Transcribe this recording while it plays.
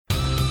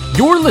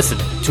You're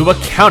listening to a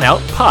Countout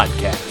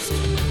Podcast.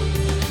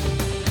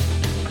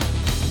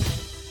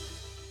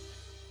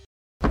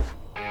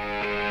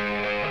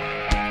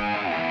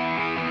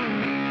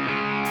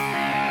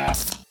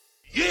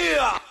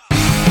 Yeah!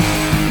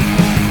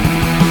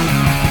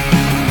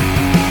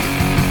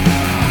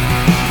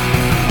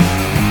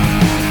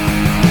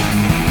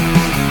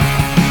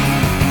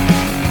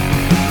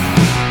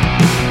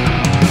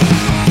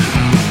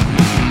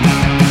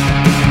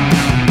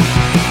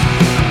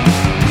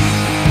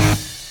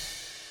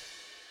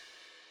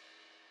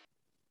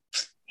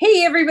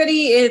 Hey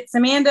everybody, it's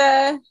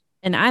Amanda.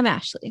 And I'm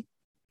Ashley.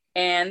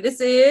 And this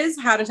is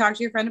How to Talk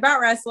to Your Friend About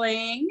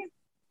Wrestling.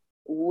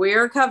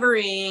 We're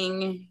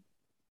covering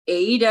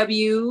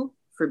AEW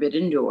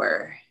Forbidden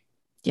Door.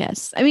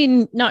 Yes. I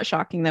mean, not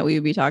shocking that we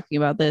would be talking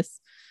about this.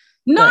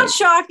 Not But-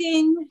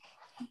 shocking.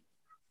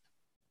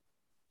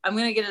 I'm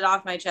going to get it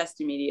off my chest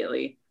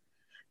immediately.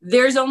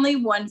 There's only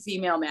one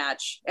female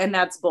match, and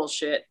that's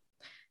bullshit.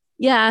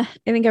 Yeah,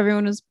 I think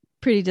everyone was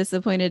pretty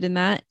disappointed in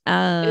that.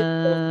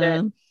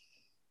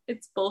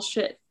 It's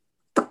bullshit.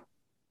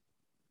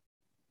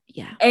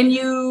 Yeah. And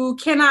you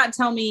cannot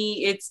tell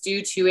me it's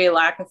due to a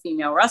lack of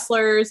female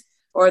wrestlers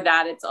or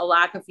that it's a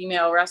lack of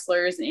female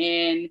wrestlers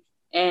in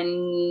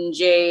NJPW.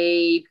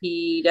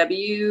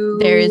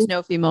 There is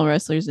no female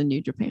wrestlers in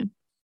New Japan.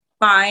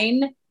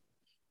 Fine.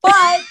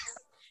 But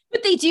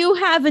But they do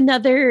have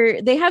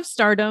they have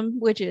Stardom,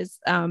 which is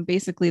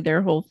basically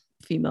their whole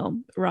female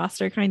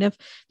roster kind of.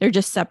 They're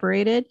just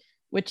separated,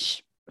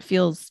 which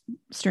feels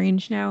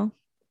strange now.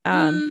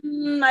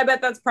 I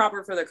bet that's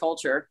proper for the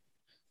culture.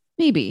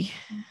 Maybe.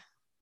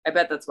 I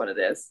bet that's what it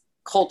is.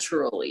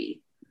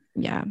 Culturally.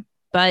 Yeah.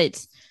 But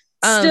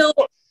Still,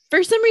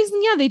 for some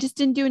reason, yeah, they just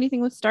didn't do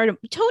anything with Stardom.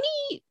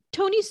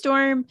 Tony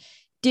Storm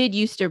did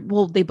used to,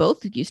 well, they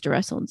both used to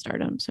wrestle in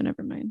Stardom, so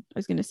never mind. I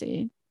was gonna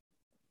say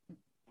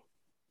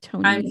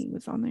Tony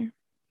was on there.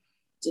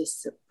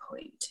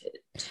 disappointed.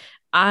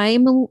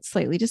 I'm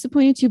slightly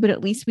disappointed too, but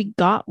at least we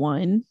got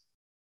one.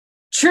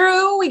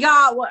 True, we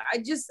got what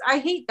I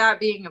hate that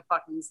being a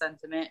fucking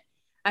sentiment.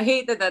 I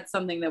hate that that's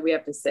something that we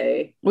have to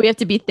say. We have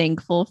to be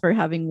thankful for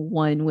having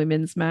one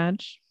women's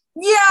match.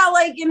 Yeah,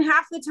 like in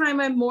half the time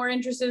I'm more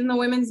interested in the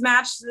women's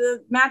matches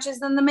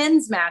than the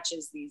men's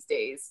matches these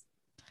days.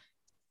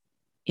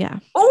 Yeah.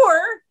 Or,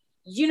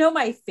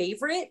 my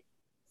favorite?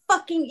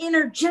 Fucking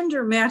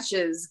intergender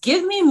matches.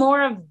 Give me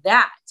more of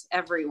that,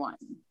 everyone.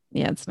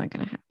 Yeah, it's not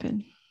gonna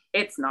happen.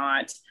 It's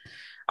not.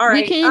 All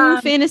right. We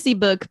can fantasy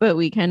book, but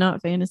we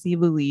cannot fantasy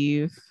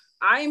believe.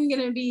 I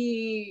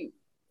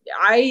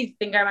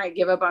think I might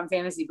give up on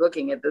fantasy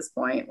booking at this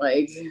point.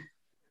 Like,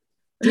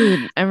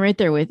 Dude, I'm right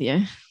there with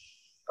you.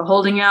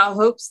 holding out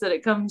hopes that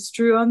it comes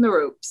true on the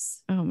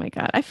ropes. Oh my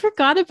God. I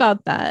forgot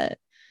about that.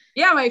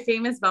 Yeah, my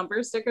famous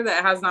bumper sticker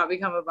that has not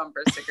become a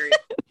bumper sticker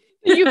yet.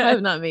 You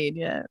have not made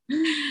yet.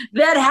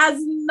 That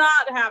has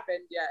not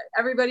happened yet.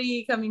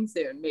 Everybody coming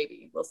soon,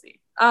 maybe. We'll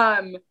see.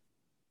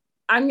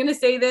 I'm going to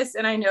say this,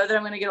 and I know that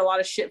I'm going to get a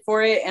lot of shit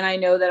for it, and I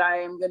know that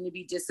I am going to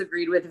be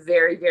disagreed with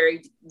very,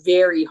 very,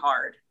 very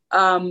hard.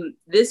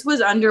 This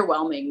was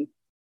underwhelming.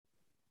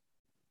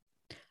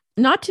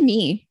 Not to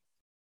me.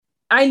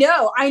 I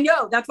know.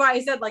 That's why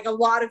I said, like, a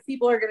lot of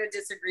people are going to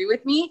disagree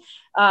with me.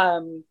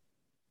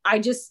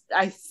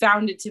 I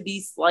found it to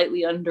be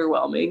slightly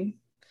underwhelming.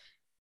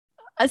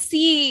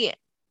 See,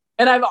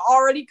 and I've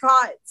already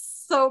caught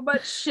so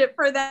much shit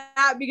for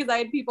that because I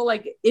had people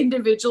like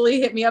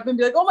individually hit me up and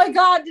be like, "Oh my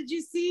God, did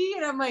you see?"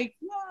 And I'm like,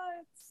 "Yeah,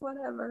 it's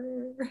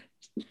whatever,"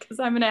 because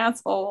I'm an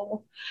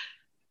asshole.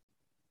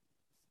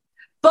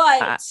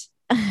 But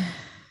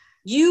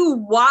you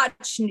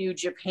watch New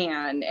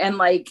Japan and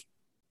like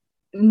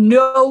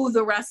know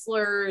the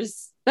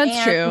wrestlers.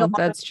 that's true.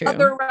 That's true.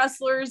 Other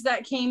wrestlers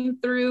that came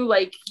through,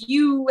 like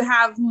you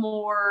have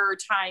more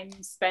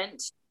time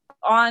spent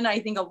on, I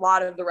think, a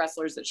lot of the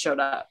wrestlers that showed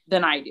up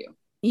than I do.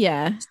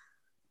 Yeah.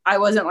 I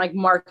wasn't like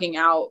marking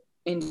out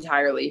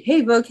entirely.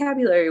 Hey,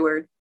 vocabulary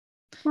word.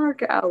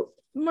 Mark out.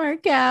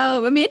 Mark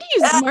out. Amanda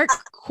used mark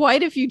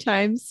quite a few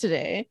times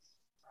today.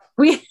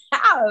 We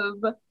have.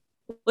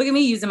 Look at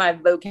me using my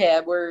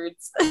vocab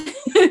words.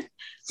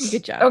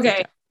 Good job.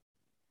 Okay. Good job.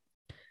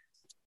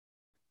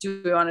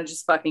 Do we want to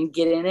just fucking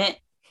get in it?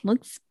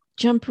 Let's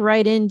jump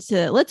right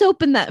into. Let's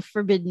open that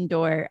forbidden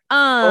door.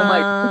 Oh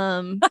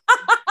my.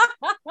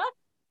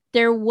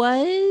 There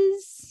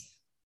was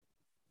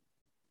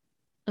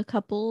a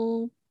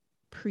couple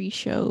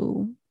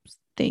pre-show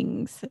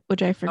things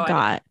which I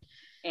forgot.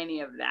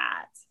 Any of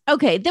that?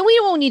 Okay, then we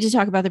won't need to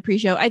talk about the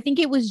pre-show. I think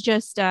it was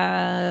just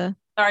Sorry,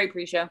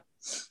 pre-show.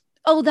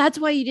 Oh, that's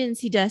why you didn't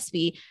see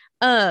Despy.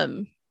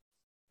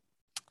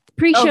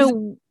 Pre-show.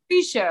 Oh,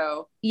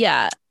 pre-show.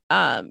 Yeah.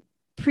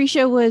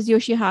 Pre-show was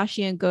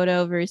Yoshihashi and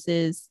Goto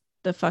versus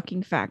the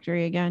fucking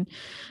Factory again.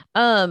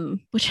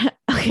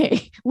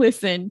 Okay,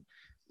 listen.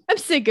 I'm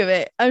sick of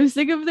it. I'm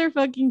sick of their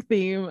fucking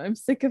theme. I'm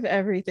sick of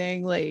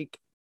everything. Like,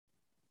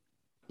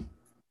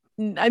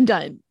 I'm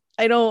done.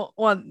 I don't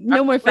want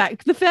no more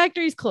fact. The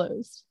factory's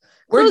closed.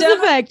 We're Close done.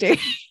 the factory.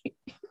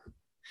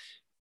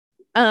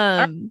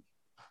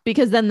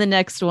 because then the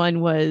next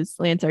one was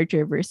Lance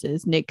Archer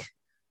versus Nick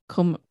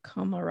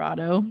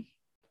Comoroto,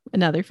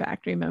 another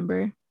factory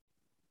member.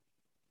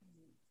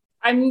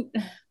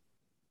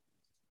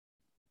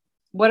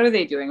 What are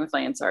they doing with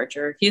Lance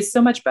Archer? He's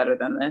so much better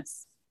than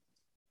this.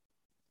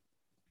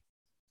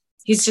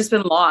 He's just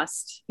been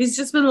lost.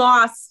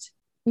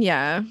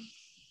 Yeah.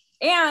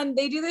 And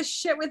they do this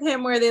shit with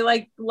him where they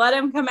like let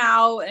him come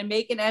out and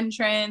make an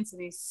entrance,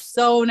 and he's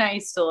so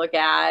nice to look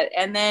at.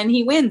 And then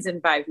he wins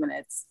in 5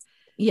 minutes.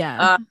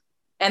 Yeah.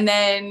 And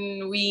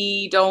then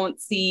we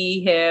don't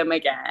see him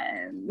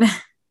again.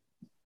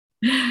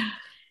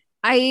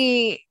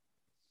 He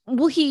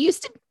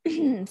used to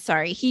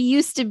he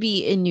used to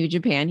be in New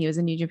Japan. He was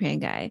a New Japan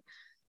guy.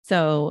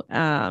 So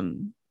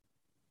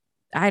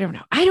I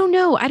don't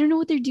know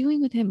what they're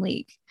doing with him.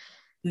 Like,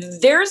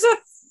 there's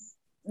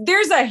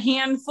a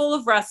handful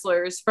of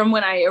wrestlers from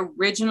when I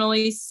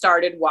originally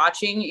started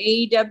watching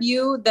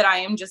AEW that I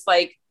am just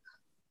like,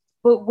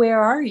 but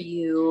where are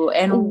you?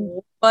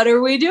 And what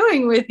are we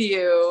doing with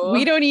you?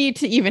 We don't need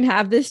to even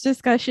have this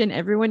discussion.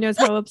 Everyone knows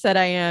how upset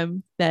I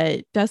am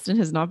that Dustin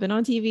has not been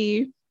on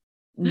TV.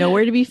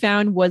 Nowhere to be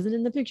found. Wasn't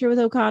in the picture with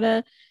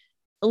Okada.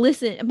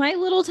 Listen, my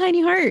little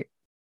tiny heart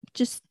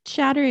just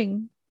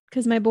shattering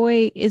because my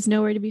boy is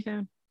nowhere to be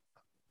found.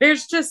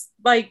 There's just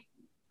like,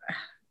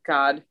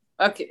 God.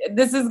 Okay,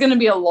 this is going to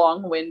be a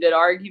long-winded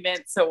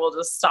argument, so we'll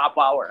just stop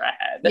while we're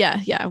ahead.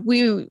 Yeah.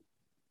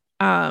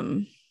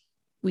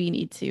 We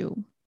need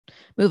to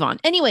move on.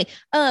 Anyway,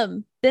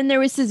 then there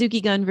was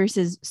Suzuki Gun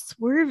versus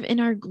Swerve in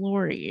Our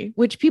Glory,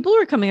 which people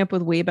were coming up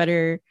with way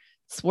better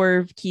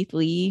Swerve Keith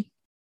Lee.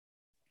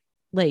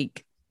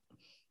 Like,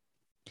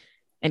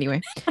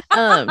 anyway,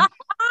 I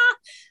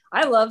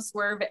love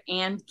Swerve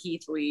and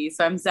Keith Lee,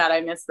 so I'm sad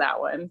I missed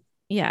that one.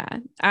 Yeah.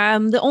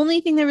 The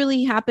only thing that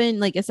really happened,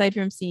 like aside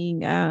from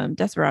seeing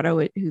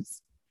Desperado,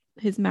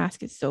 his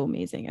mask is so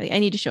amazing. I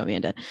need to show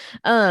Amanda.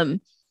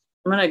 I'm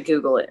gonna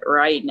Google it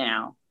right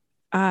now.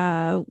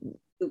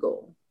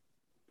 Google.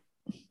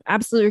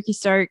 Absolute Ricky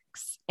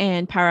Starks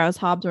and Powerhouse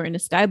Hobbs were in a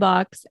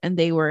skybox, and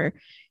they were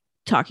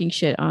talking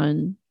shit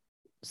on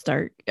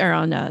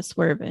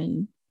Swerve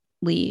and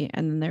Lee,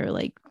 and then they were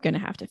like gonna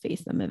have to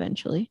face them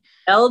eventually.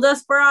 El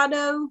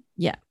Desperado.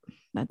 Yeah,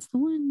 that's the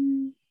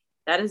one.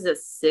 That is a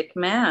sick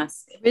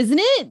mask, isn't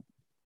it?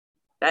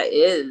 That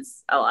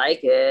is. I like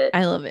it.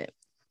 I love it.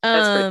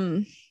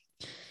 Then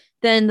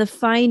the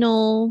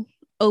final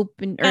not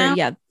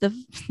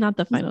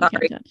the final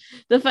countdown.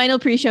 The final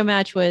pre-show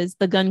match was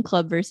the Gun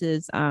Club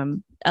versus LA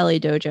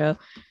Dojo.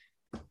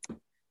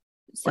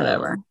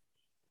 Whatever.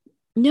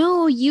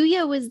 No,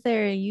 Yuya was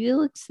there. Yuya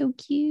looked so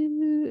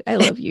cute. I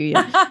love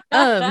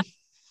Yuya.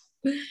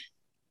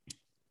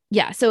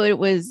 Yeah, so it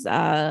was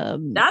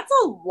that's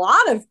a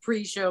lot of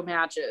pre-show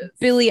matches.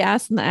 Billy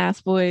Ass and the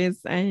Ass Boys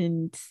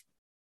and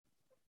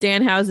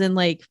Danhausen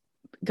like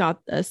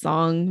got a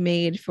song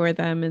made for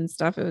them and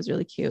stuff. It was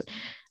really cute.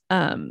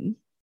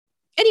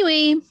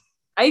 Anyway,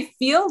 I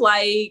feel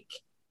like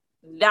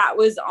that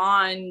was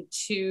on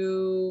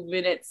 2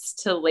 minutes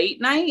to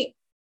late night.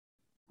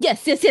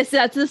 Yes, that's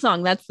the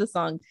song.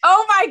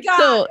 Oh my god.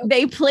 So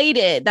they played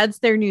it. That's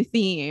their new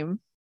theme.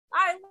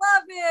 I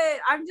love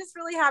it. I'm just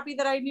really happy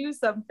that I knew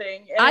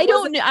something.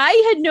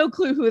 I had no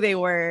clue who they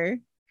were.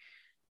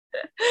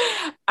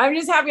 I'm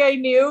just happy I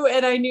knew,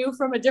 and I knew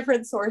from a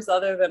different source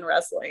other than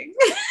wrestling.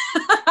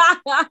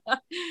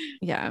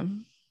 Yeah.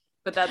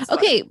 But that's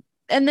okay. Fun.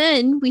 And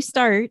then we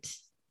start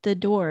the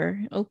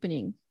door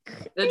opening.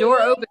 The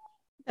door opens.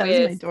 That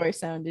was my door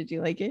sound. Did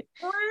you like it?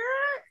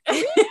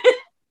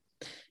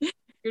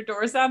 Your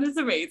door sound is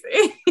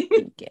amazing.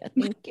 Thank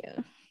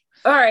you.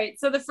 All right,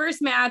 so the first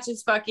match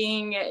is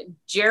fucking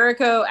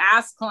Jericho,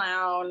 Ass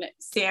Clown,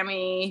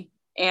 Sammy,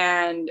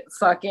 and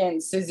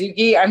fucking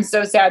Suzuki. I'm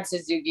so sad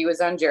Suzuki was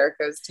on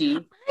Jericho's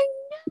team. I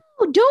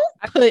know. Don't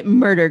put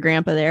Murder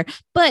Grandpa there.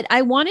 But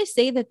I want to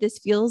say that this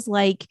feels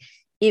like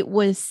it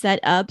was set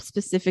up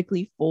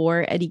specifically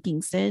for Eddie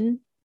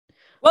Kingston.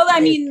 Well, I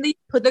mean,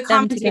 put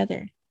them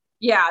together.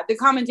 Yeah, the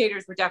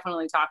commentators were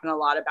definitely talking a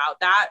lot about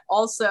that.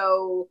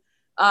 Also,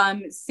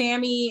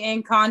 Sammy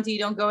and Conti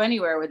don't go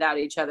anywhere without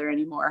each other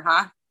anymore,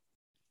 huh?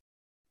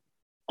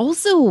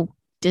 Also,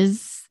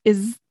 is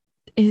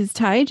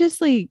Ty just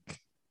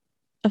like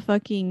a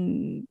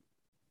fucking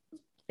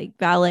like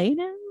ballet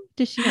now?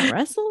 Does she not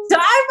wrestle? Ty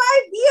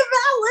might be a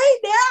ballet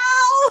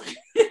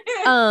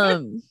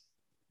now.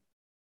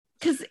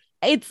 Because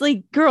it's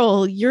like,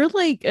 girl, you're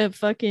like a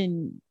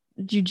fucking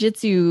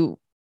jujitsu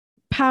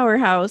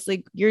powerhouse.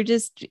 Like, you're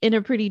just in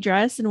a pretty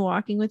dress and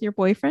walking with your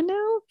boyfriend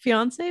now,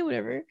 fiance,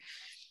 whatever.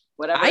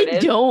 I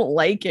don't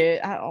like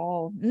it at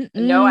all.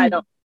 No, I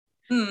don't.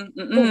 But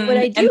what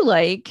I do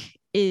like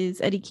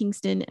is Eddie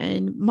Kingston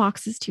and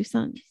Mox's two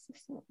sons.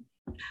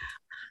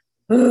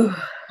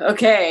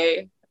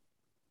 Okay.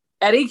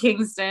 Eddie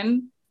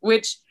Kingston,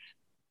 which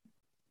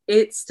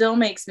it still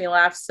makes me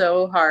laugh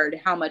so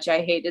hard how much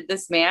I hated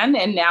this man.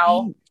 And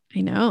now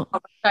I know how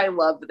much I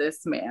love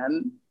this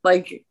man.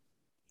 Like,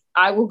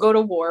 I will go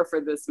to war for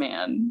this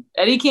man.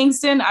 Eddie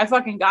Kingston, I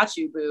fucking got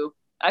you, boo.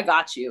 I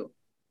got you.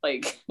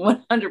 like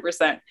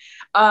 100%.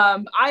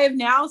 I have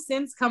now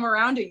since come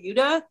around to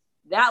Yuta.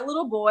 That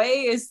little boy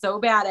is so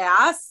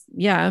badass.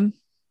 Yeah.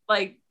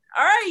 Like,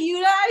 all right,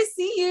 Yuta, I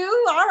see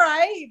you. All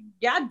right.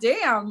 Yeah,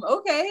 damn.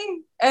 Okay.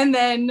 And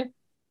then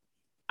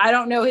I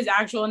don't know his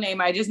actual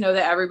name. I just know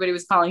that everybody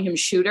was calling him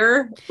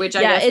Shooter, which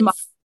I guess Mom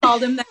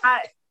called him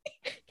that.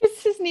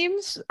 His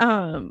name's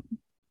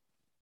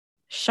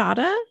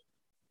Shada.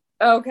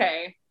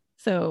 Okay.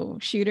 So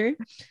Shooter.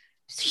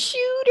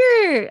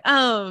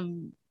 So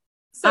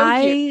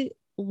I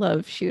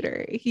love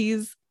Shooter.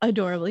 He's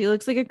adorable. He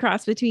looks like a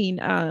cross between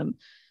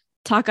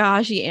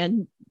Takahashi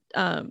and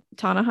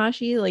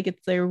Tanahashi, like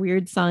it's their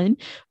weird son.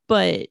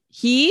 But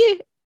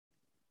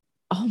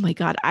oh my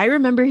god, I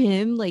remember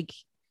him, like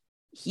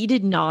he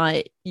did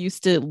not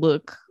used to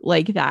look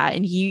like that,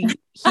 and he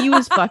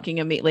was fucking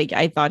amazing. Like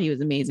I thought he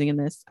was amazing in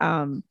this.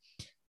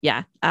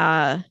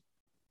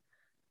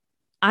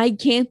 I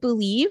can't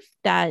believe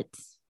that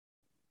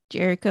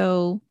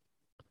Jericho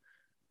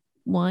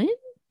won.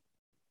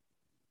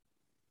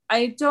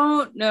 I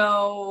don't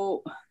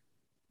know.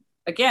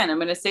 Again, I'm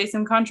going to say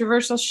some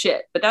controversial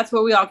shit, but that's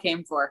what we all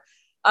came for.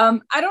 I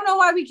don't know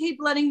why we keep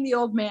letting the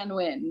old man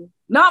win.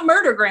 Not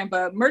Murder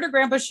Grandpa. Murder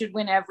Grandpa should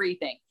win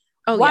everything.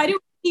 Why do we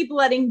keep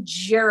letting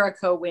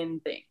Jericho win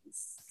things?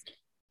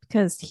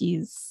 Because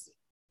he's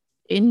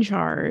in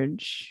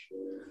charge.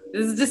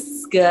 This is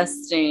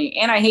disgusting.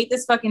 And I hate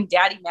this fucking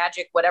daddy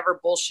magic, whatever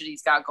bullshit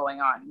he's got going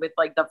on with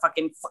like the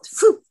fucking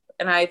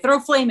and I throw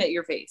flame at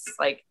your face.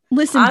 Like,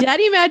 listen,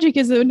 daddy magic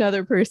is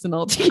another person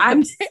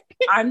altogether.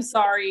 I'm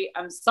sorry.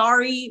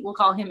 We'll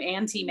call him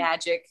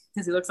anti-magic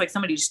because he looks like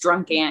somebody's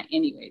drunk aunt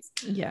anyways.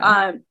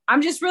 Yeah.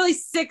 I'm just really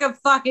sick of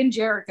fucking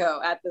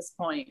Jericho at this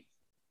point.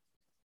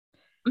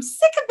 I'm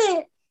sick of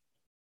it.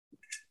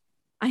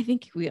 I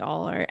think we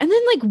all are. And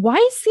then like, why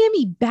is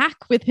Sammy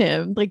back with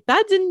him? Like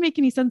that didn't make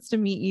any sense to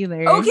me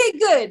either. Okay,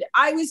 good.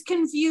 I was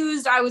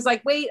confused. I was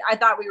like, wait, I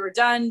thought we were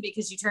done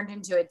because you turned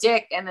into a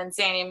dick and then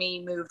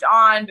Sammy moved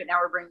on, but now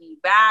we're bringing you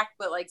back.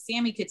 But like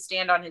Sammy could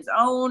stand on his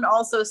own.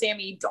 Also,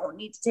 Sammy, you don't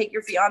need to take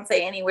your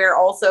fiance anywhere.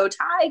 Also,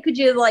 Ty, could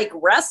you like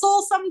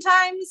wrestle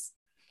sometimes?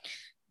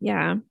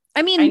 Yeah.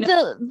 I mean,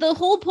 the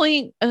whole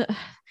point,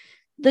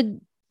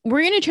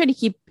 we're going to try to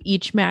keep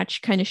each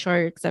match kind of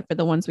short, except for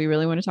the ones we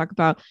really want to talk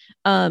about.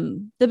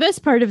 The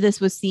best part of this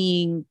was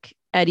seeing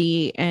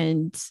Eddie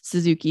and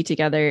Suzuki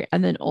together.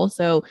 And then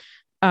also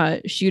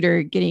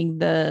Shooter getting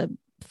the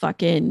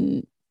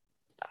fucking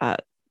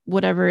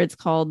whatever it's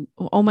called.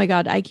 Oh my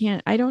God. I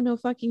don't know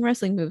fucking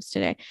wrestling moves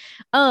today.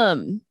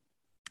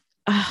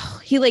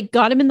 He like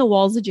got him in the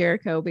walls of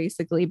Jericho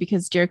basically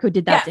because Jericho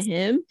did that to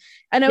him.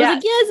 And I was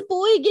like, yes,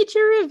 boy, get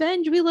your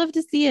revenge. We love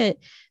to see it.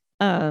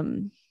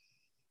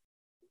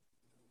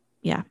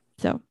 Yeah,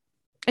 so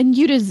and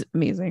Yuta's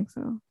amazing.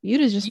 So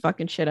Yuta's just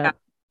fucking shit up.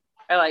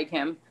 I like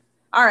him.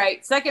 All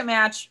right, second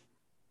match.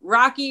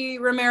 Rocky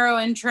Romero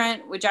and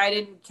Trent, which I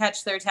didn't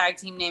catch their tag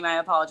team name. I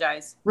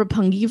apologize.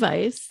 Roppongi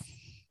Vice.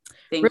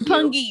 Thank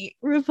you.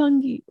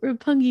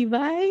 Roppongi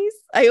Vice.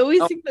 I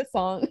always sing the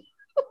song.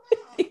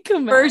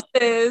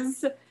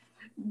 Versus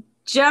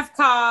Jeff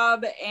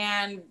Cobb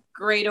and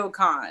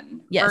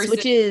Great-O-Khan. Yes,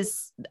 which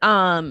is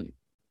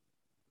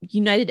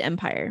United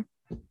Empire.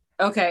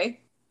 Okay.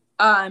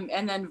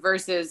 And then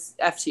versus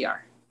FTR.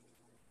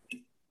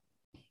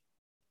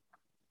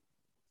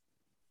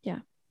 Yeah.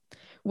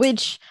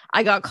 Which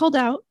I got called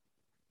out.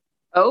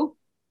 Oh?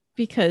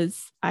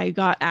 Because I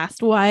got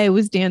asked why I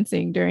was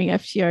dancing during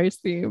FTR's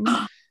theme.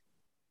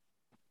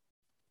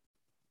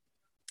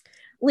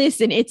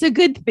 Listen, it's a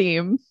good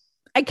theme.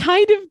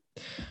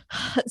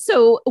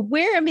 So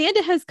where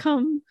Amanda has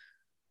come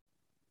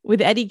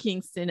with Eddie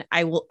Kingston,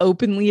 I will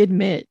openly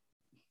admit.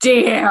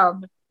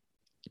 Damn.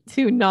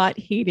 To not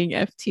hating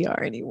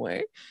FTR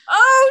anymore.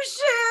 Oh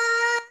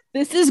shit!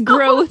 This is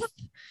growth.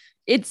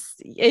 It's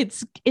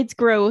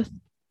growth.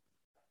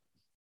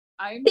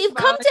 They've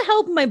come to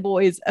help my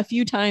boys a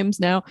few times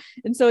now,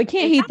 and so I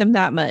can't hate them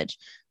that much.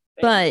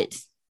 But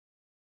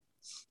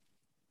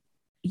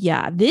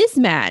yeah, this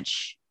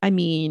match, I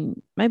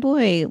mean, my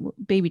boy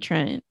Baby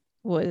Trent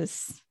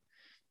was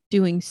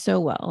doing so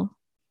well.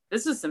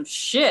 This is some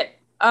shit.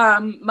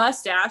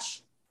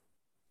 Mustache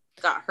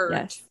got hurt.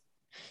 Yes.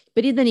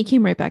 But then he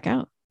came right back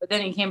out.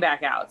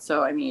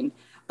 So, I mean,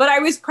 but I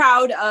was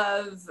proud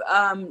of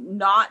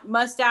not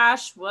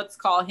Mustache, let's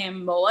call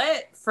him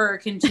Mullet, for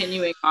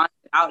continuing on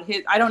without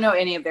his, I don't know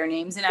any of their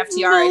names in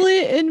FTR.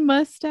 Mullet and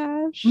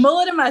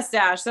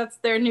Mustache. That's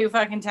their new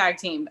fucking tag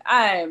team.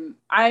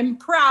 I'm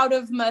proud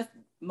of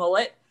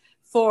Mullet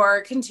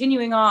for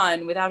continuing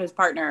on without his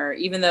partner,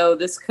 even though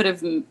this could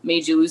have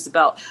made you lose the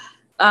belt.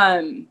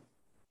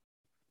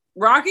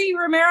 Rocky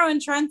Romero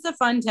and Trent's a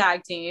fun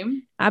tag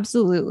team.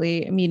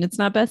 Absolutely. I mean, it's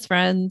not best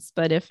friends,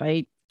 but if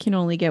I can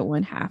only get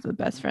one half of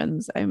best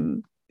friends,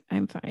 I'm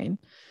fine.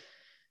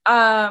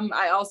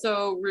 I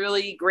also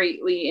really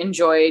greatly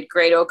enjoyed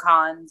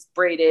Great-O-Khan's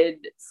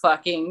braided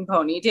fucking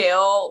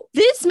ponytail.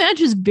 This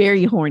match is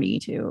very horny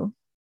too.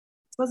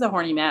 This was a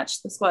horny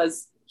match.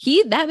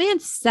 That man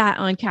sat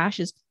on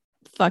Cash's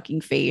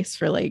fucking face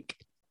for like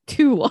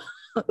too long.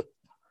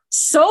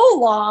 So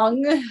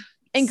long.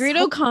 And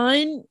Greedo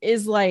Khan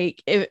is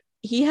like,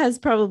 he has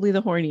probably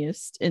the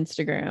horniest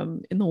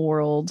Instagram in the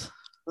world.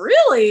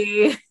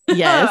 Really?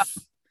 Yes.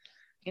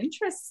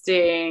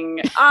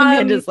 Interesting.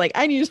 Amanda's like,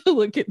 I need to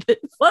look at this.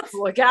 Let's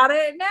look at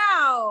it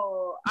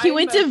now. He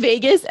went to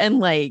Vegas and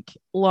like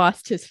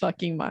lost his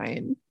fucking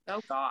mind.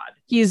 Oh God.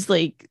 He's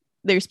like,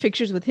 there's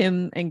pictures with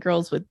him and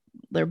girls with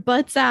their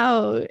butts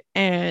out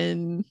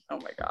and oh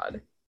my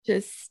God,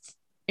 just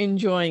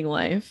enjoying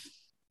life.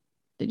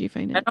 Did you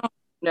find it? I don't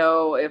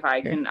know if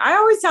I can. I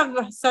always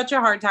have such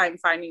a hard time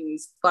finding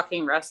these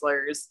fucking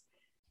wrestlers.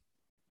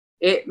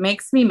 It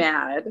makes me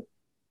mad.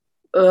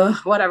 Ugh,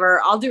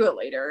 whatever. I'll do it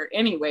later.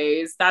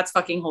 Anyways, that's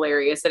fucking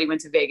hilarious that he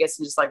went to Vegas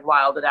and just like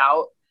wilded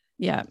out.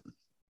 Yeah.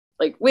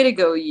 Like, way to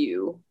go,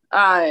 you.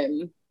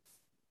 That's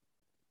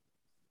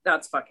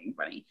fucking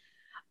funny.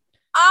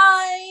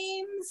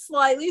 I'm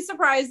slightly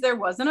surprised there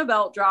wasn't a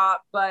belt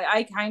drop, but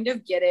I kind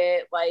of get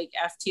it. Like,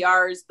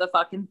 FTR is the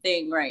fucking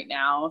thing right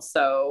now.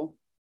 So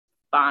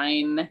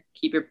fine.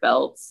 Keep your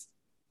belts.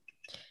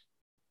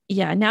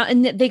 Yeah. Now,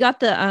 and they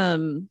got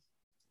the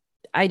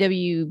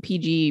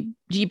IWGP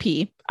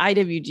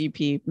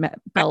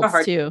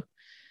belts too.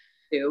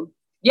 Yeah,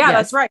 yes.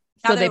 That's right.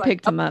 Now so they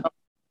picked them up.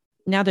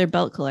 Now they're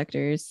belt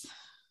collectors.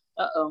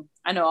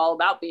 I know all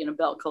about being a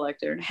belt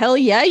collector. Hell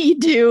yeah, you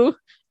do.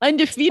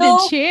 Undefeated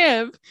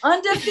champ.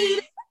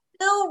 Undefeated,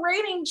 still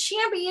reigning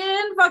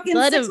champion. Fucking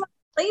 6 months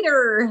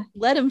later.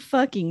 Let him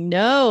fucking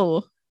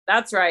know.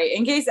 That's right.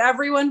 In case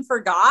everyone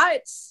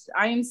forgot,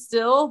 I am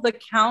still the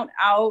count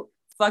out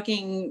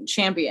fucking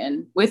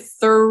champion with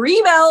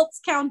 3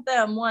 belts. Count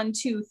them. 1,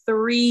 2,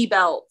 3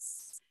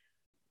 belts.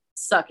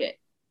 Suck it.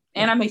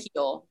 And I'm a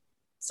heel.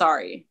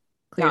 Sorry.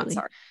 Clearly.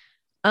 Not sorry.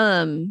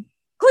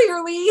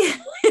 Clearly.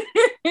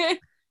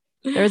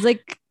 There was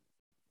like,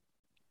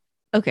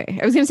 okay,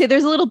 I was gonna say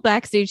there's a little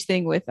backstage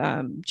thing with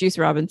Juice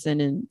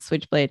Robinson and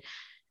Switchblade,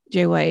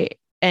 Jay White,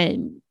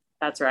 and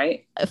that's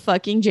right.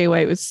 Fucking Jay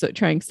White was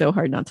trying so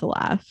hard not to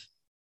laugh.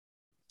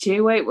 Jay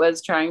White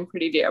was trying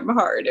pretty damn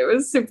hard. It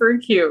was super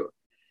cute.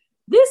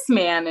 This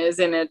man is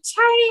in a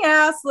tiny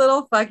ass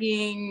little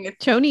fucking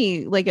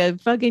choni, like a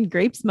fucking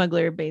grape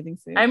smuggler bathing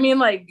suit. I mean,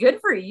 like,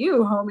 good for you,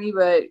 homie,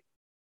 but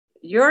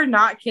you're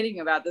not kidding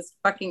about this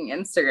fucking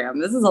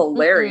Instagram. This is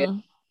hilarious.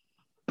 Mm-hmm.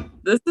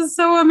 This is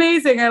so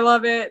amazing. I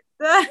love it.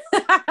 Get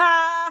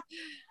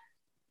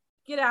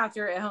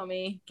after it,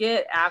 homie.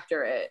 Get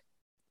after it.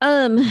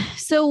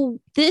 So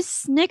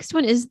this next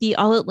one is the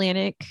All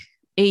Atlantic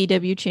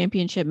AEW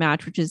Championship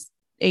match, which is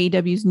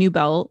AEW's new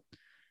belt.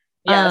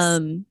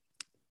 Yes.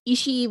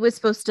 Ishii was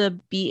supposed to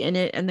be in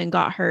it and then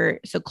got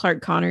hurt. So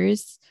Clark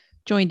Connors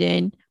joined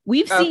in.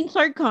 We've seen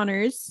Clark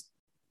Connors.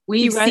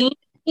 We've seen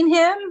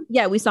him.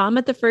 Yeah, we saw him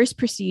at the first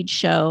Prestige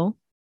show.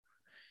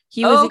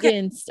 He was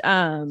against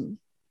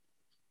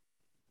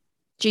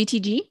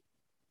JTG.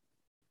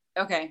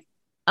 Okay.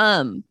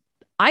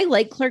 I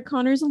like Clark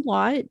Connors a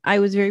lot. I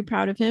was very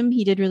proud of him.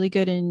 He did really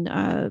good in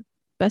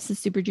Best of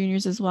Super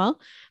Juniors as well.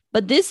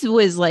 But this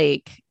was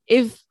like,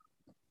 if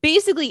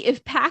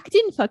Pac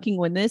didn't fucking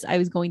win this, I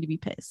was going to be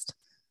pissed.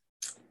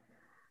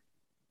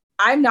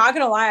 I'm not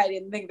gonna lie, I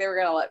didn't think they were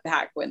gonna let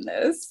Pac win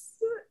this.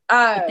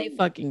 But they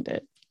fucking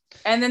did.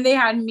 And then they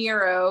had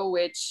Miro,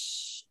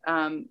 which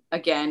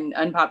again,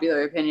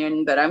 unpopular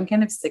opinion, but I'm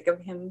kind of sick of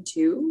him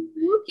too.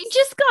 Whoops. He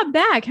just got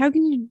back. How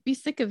can you be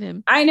sick of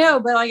him? I know,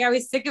 but like, I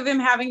was sick of him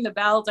having the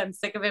belt. I'm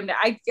sick of him.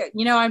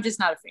 I'm just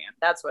not a fan.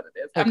 That's what it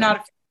is. Okay. I'm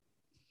not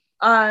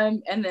a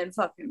fan. And then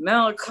fucking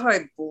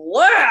Malachi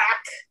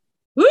Black.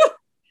 Woo!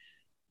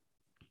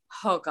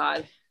 Oh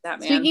God, that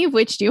man. Speaking of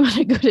which, do you want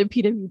to go to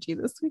PWG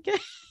this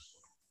weekend?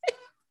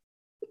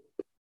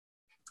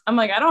 I'm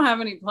like, I don't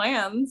have any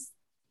plans.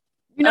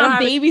 You're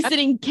not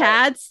babysitting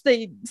cats,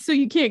 so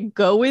you can't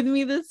go with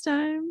me this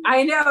time?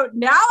 I know.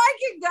 Now I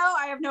can go.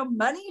 I have no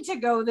money to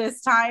go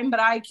this time, but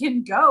I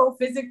can go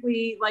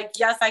physically. Like,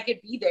 yes, I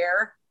could be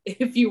there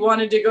if you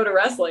wanted to go to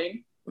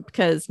wrestling.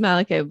 Because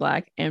Malachi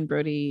Black and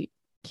Brody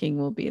King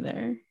will be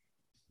there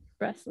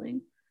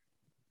wrestling.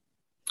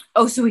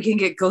 Oh, so we can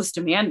get Ghost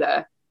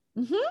Amanda.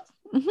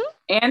 Mm-hmm. Mm-hmm.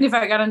 And if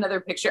I got another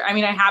picture, I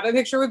mean, I have a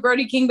picture with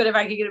Brody King, but if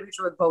I could get a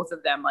picture with both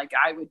of them, like,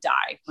 I would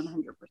die 100%.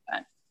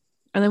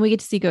 And then we get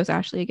to see Ghost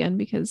Ashley again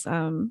because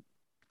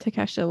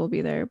Takeshita will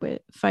be there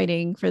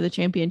fighting for the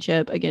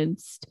championship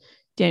against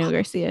Daniel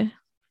Garcia.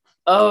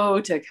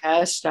 Oh,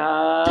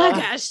 Takeshita.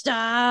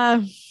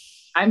 Takeshita.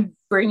 I'm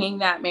bringing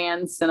that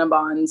man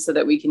Cinnabon so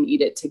that we can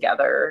eat it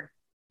together.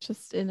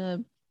 Just in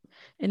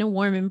a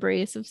warm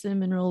embrace of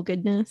cinnamon roll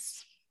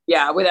goodness.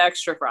 Yeah, with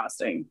extra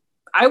frosting.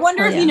 I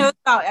wonder if he knows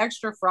about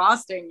extra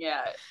frosting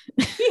yet.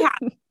 He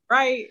has,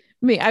 right?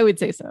 I would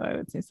say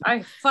so.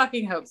 I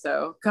fucking hope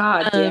so.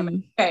 God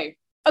damn it.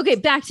 Okay,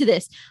 back to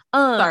this.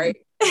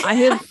 Sorry.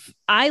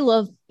 I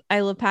love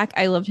Pac.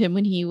 I loved him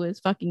when he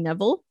was fucking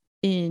Neville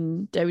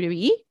in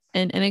WWE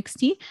and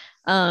NXT.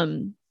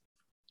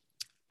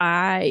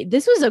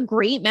 This was a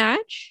great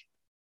match.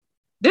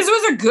 This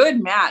was a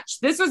good match.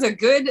 This was a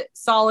good,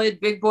 solid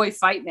big boy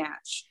fight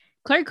match.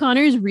 Clark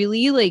Connors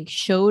really like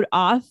showed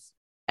off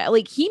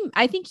like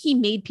I think he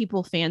made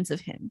people fans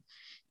of him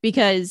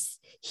because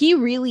he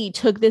really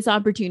took this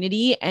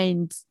opportunity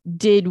and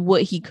did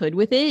what he could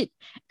with it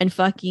and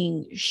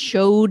fucking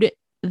showed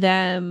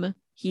them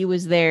he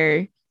was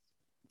there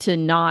to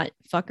not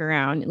fuck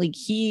around. Like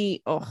he's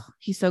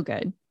so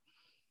good.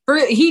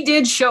 He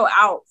did show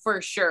out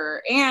for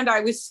sure. And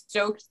I was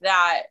stoked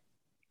that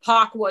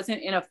Pac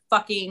wasn't in a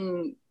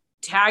fucking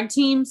tag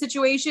team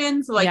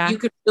situation. So like you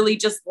could really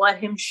just let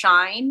him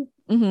shine.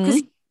 Because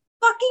he's a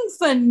fucking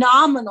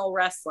phenomenal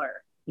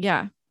wrestler.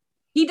 Yeah.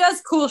 He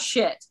does cool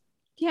shit.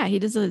 Yeah, he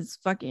does his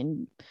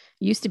fucking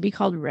used to be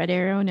called Red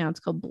Arrow, now it's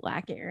called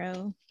Black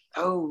Arrow.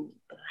 Oh,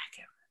 Black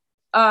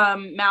Arrow.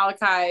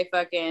 Malachi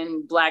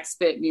fucking Black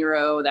Spit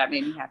Miro, that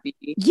made me happy.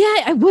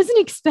 Yeah, I wasn't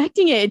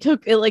expecting it.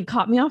 It like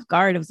caught me off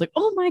guard. I was like,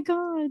 oh my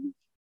god.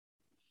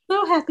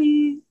 So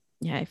happy.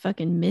 Yeah, I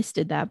fucking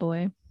misted that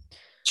boy.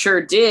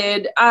 Sure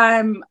did.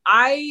 I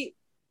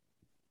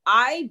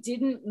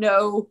didn't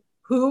know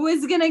who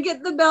was gonna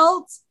get the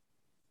belt.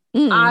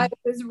 I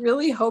was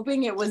really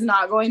hoping it was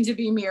not going to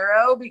be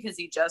Miro because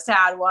he just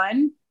had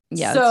one.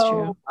 Yeah, that's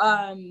true.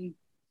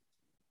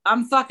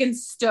 I'm fucking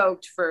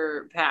stoked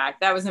for Pac.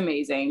 That was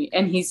amazing.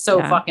 And he's so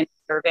fucking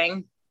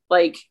deserving.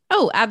 Like,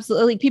 oh,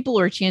 absolutely. People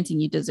were chanting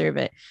you deserve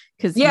it.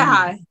 Because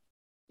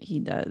he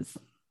does.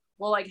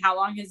 Well, like, how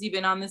long has he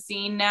been on the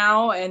scene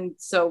now? And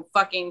so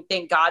fucking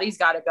thank God he's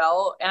got a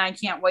belt. And I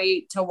can't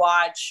wait to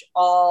watch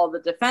all the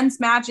defense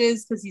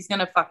matches because he's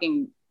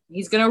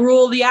gonna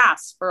rule the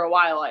ass for a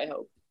while, I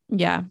hope.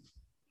 Yeah.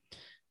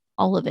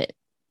 All of it.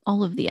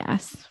 All of the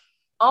ass.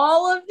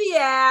 All of the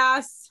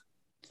ass.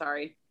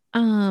 Sorry.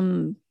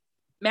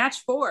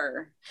 Match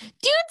 4.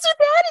 Dudes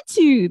with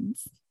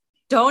attitudes.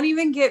 Don't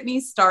even get me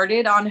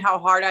started on how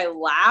hard I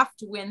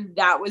laughed when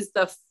that was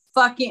the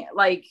fucking,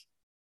 like,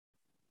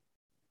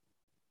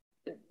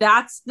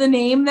 that's the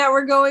name that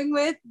we're going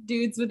with.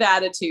 Dudes with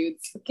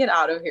attitudes. Get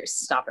out of here.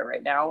 Stop it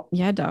right now.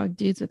 Yeah, dog.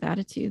 Dudes with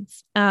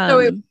attitudes. So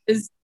it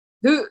was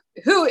who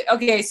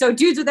okay, so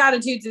Dudes with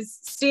Attitudes is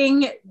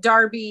Sting,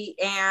 Darby,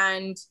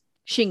 and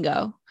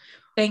Shingo.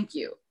 Thank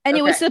you. And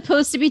it was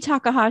supposed to be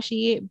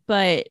Takahashi,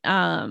 but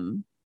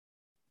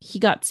he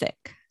got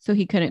sick, so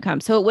he couldn't come.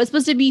 So it was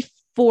supposed to be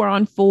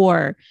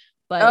 4-on-4,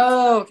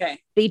 but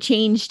they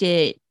changed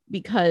it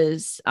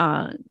because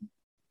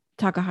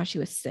Takahashi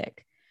was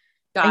sick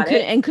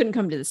and couldn't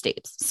come to the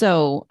States.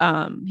 So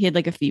he had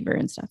like a fever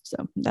and stuff.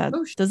 So that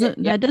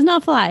does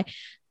not fly.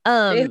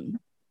 Stay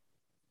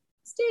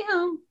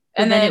home.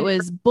 And then it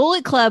was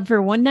Bullet Club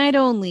for one night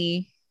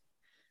only.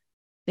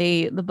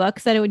 The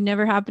Bucks said it would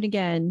never happen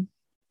again.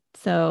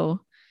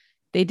 So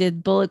they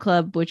did Bullet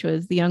Club, which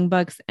was the Young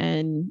Bucks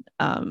and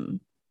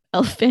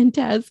El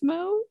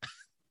Phantasmo.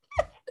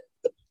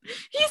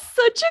 He's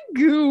such a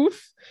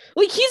goof.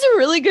 Like, he's a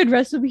really good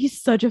wrestler, but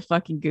he's such a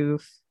fucking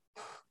goof.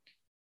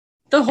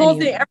 The whole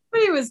thing,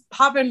 everybody was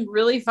popping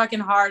really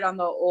fucking hard on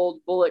the old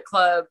Bullet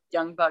Club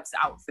Young Bucks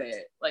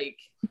outfit. Like,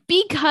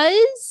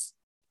 because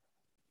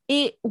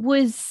it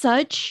was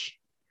such,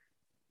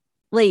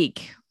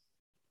 like,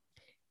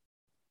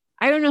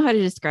 I don't know how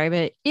to describe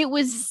it. It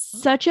was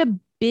such a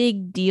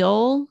big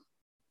deal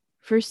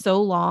for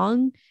so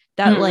long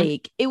that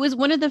like it was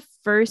one of the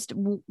first,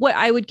 what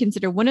I would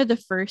consider one of the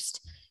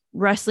first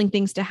wrestling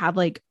things to have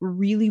like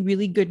really,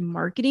 really good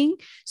marketing.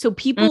 So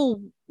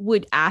people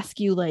would ask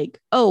you like,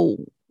 oh,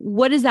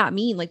 what does that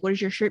mean? Like, what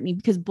does your shirt mean?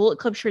 Because Bullet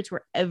Club shirts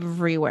were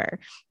everywhere.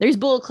 There's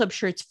Bullet Club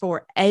shirts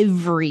for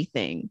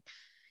everything.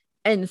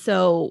 And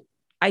so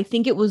I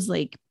think it was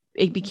like,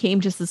 it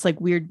became just this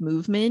like weird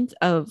movement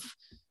of,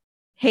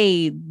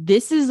 hey,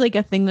 this is like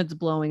a thing that's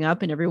blowing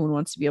up and everyone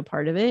wants to be a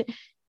part of it.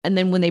 And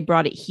then when they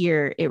brought it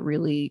here, it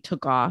really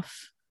took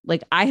off.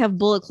 Like, I have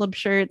Bullet Club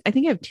shirts. I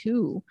think I have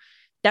 2.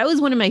 That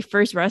was one of my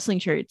first wrestling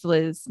shirts,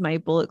 was my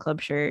Bullet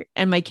Club shirt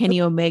and my Kenny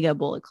Omega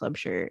Bullet Club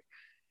shirt.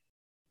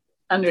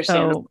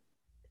 Understandable. So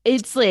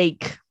it's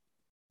like,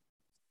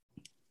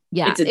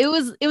 yeah, it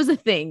was a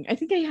thing. I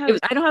think I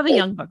don't have a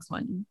Young Bucks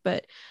one,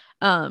 but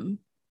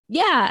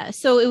yeah,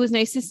 so it was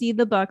nice to see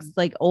the Bucks,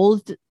 like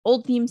old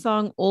theme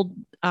song, old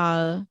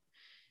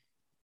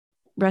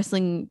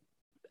wrestling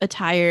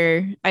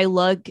attire. I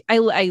love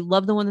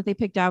the one that they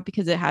picked out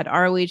because it had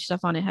ROH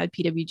stuff on it, had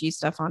PWG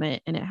stuff on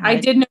it, and it had, I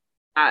did know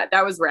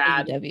that was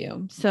rad.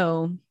 AEW.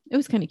 So it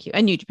was kind of cute.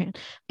 I knew Japan,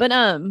 but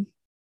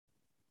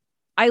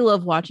I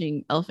love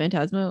watching El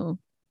Phantasmo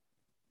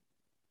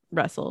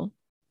wrestle.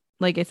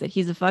 Like I said,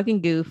 he's a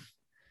fucking goof.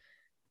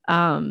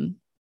 Yeah.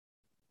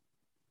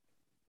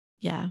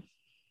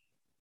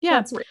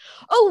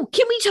 Oh,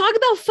 can we talk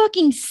about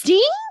fucking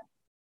Sting?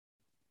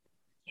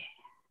 Yeah.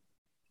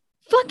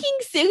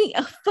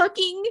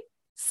 Fucking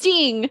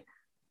Sting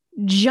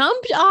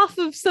jumped off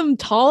of some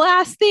tall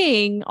ass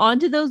thing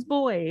onto those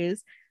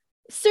boys.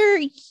 Sir,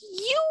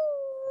 you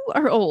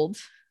are old.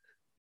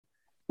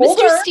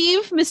 Older.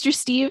 Mr.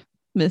 Steve.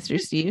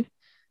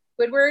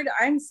 Squidward,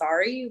 I'm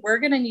sorry. We're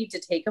gonna need to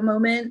take a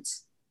moment.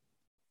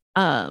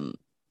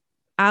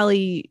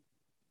 Ali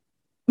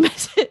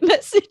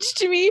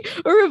messaged me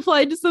or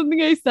replied to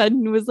something I said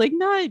and was like,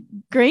 not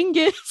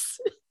Grangus.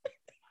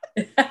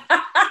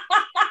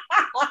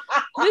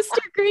 Mr.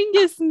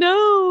 Gringus,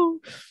 no.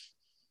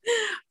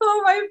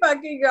 Oh my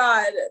fucking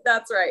God.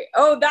 That's right.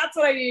 Oh, that's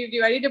what I need to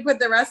do. I need to put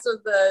the rest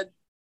of the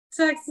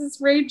Texas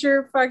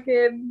Ranger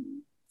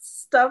fucking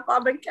stuff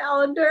on the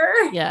calendar.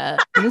 Yeah,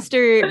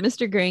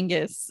 Mr.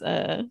 Gringus.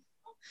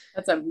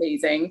 That's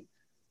amazing.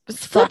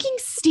 Fucking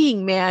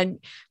Sting, man.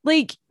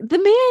 Like, the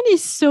man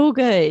is so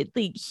good.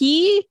 Like,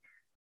 he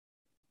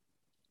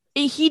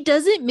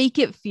doesn't make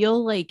it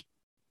feel like,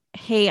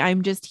 hey,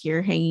 I'm just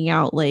here hanging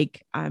out.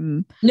 Like,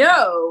 I'm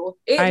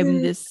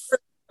this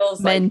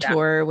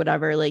mentor or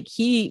whatever. Like,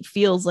 he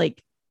feels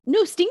like,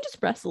 no, Sting just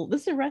wrestled.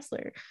 This is a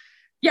wrestler.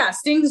 Yeah,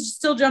 Sting's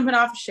still jumping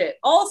off shit.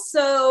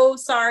 Also,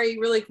 sorry,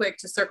 really quick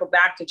to circle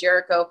back to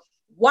Jericho.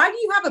 Why do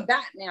you have a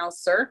bat now,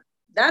 sir?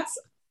 That's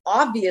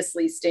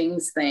obviously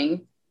Sting's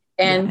thing.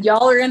 And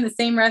y'all are in the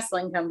same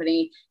wrestling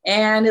company.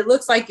 And it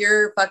looks like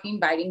you're fucking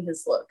biting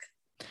his look.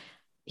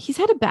 He's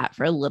had a bat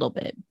for a little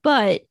bit,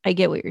 but I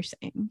get what you're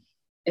saying.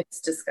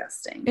 It's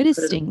disgusting. It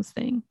is Sting's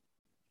thing.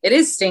 It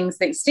is Sting's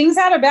thing. Sting's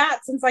had a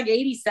bat since like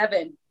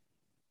 87.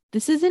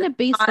 This isn't a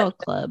baseball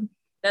club.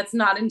 That's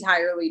not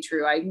entirely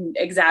true. I'm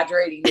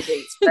exaggerating the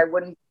dates, but I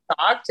wouldn't be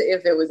shocked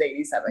if it was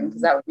 87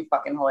 because that would be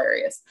fucking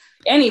hilarious.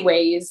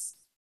 Anyways,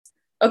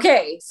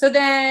 okay, so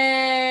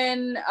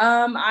then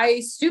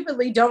I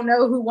stupidly don't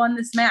know who won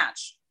this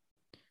match.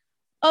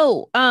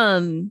 Oh,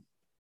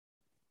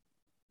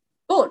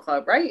 Bullet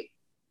Club, right?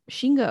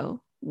 Shingo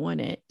won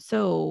it.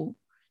 So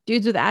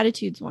Dudes with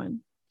Attitudes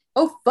won.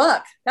 Oh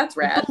fuck, that's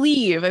rad.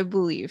 I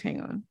believe. Hang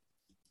on.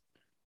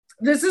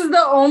 This is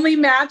the only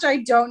match I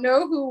don't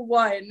know who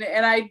won,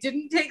 and I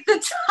didn't take the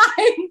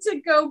time to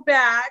go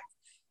back.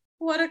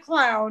 What a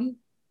clown.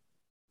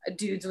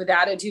 Dudes with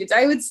Attitudes.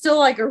 I would still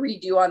like a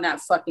redo on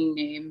that fucking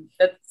name.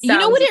 You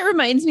know what it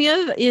reminds me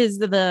of is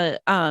the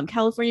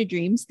California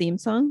Dreams theme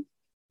song.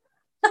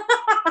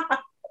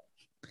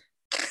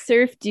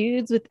 Surf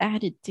Dudes with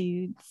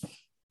Attitudes.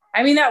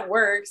 I mean, that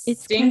works.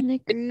 It's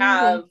Sting could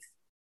have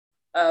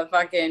a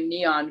fucking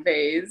neon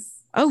phase.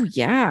 Oh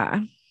yeah.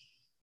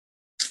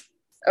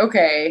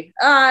 Okay.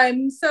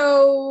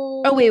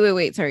 So. Oh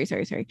wait. Sorry.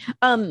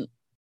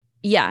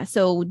 Yeah.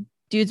 So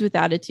Dudes with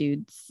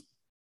Attitudes.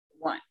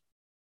 One.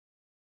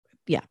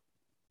 Yeah.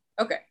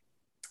 Okay.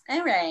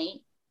 All right.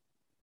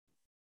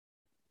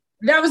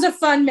 That was a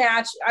fun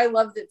match. I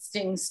love that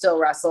Sting still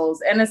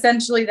wrestles. And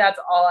essentially that's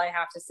all I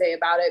have to say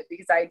about it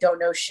because I don't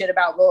know shit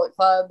about Bullet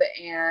Club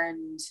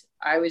and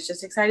I was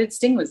just excited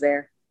Sting was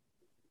there.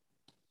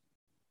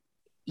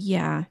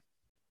 Yeah.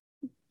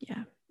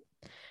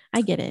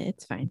 I get it.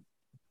 It's fine.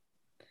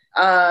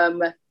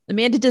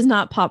 Amanda does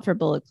not pop for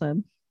Bullet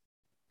Club.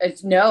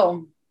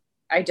 No,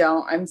 I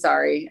don't. I'm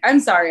sorry.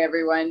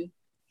 Everyone.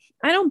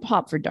 I don't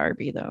pop for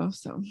Darby though,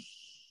 so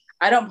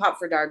I don't pop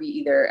for Darby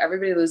either.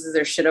 Everybody loses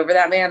their shit over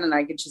that man, and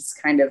I could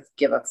just kind of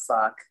give a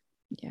fuck.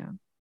 Yeah.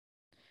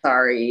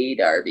 Sorry,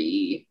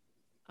 Darby.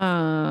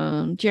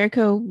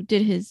 Jericho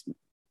did his.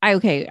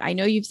 I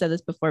know you've said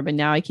this before, but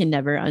now I can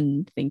never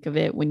unthink of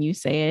it when you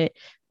say it,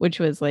 which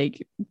was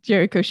like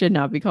Jericho should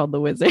not be called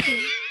the Wizard.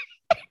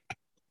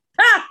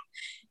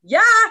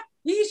 Yeah,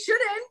 he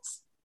shouldn't.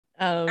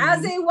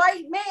 As a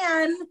white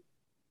man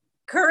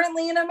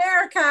currently in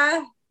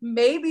America,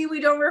 maybe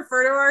we don't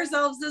refer to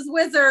ourselves as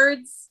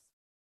wizards.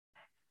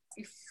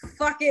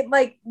 Fucking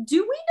like,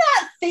 do we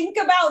not think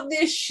about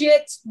this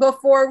shit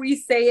before we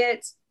say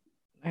it?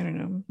 I don't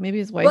know. Maybe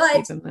his wife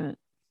gave him that.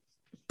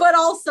 But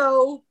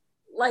also,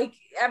 like,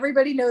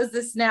 everybody knows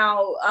this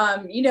now.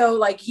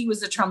 Like he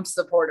was a Trump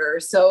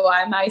supporter. So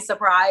am I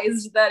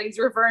surprised that he's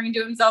referring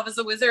to himself as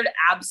a wizard?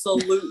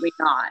 Absolutely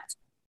not.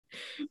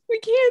 We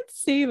can't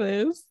say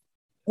this.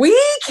 We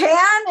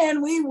can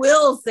and we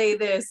will say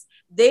this.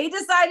 They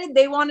decided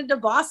they wanted to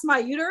boss my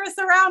uterus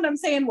around. I'm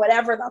saying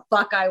whatever the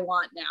fuck I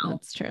want now.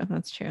 That's true.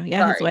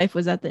 Yeah, Sorry. His wife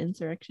was at the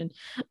insurrection.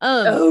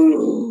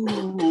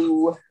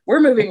 We're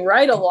moving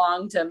right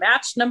along to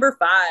match number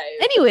 5.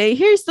 Anyway,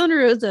 here's Thunder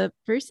Rosa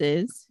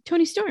versus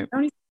Toni Storm.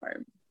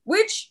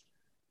 Which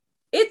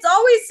it's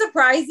always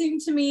surprising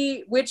to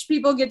me which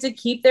people get to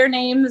keep their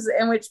names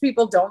and which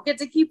people don't get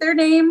to keep their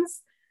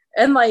names.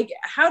 And like,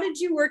 how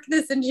did you work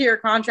this into your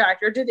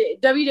contract? Or did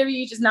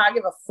WWE just not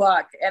give a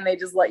fuck and they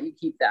just let you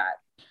keep that?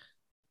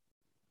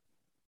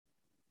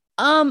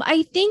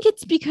 I think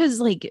it's because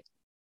like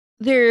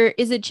there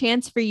is a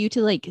chance for you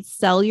to like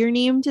sell your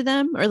name to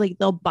them or like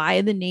they'll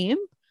buy the name.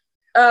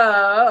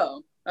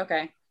 Oh,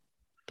 okay.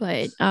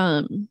 But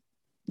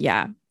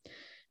yeah.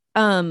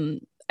 I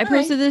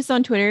posted this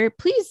on Twitter.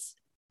 Please,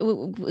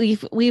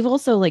 we've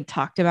also like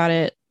talked about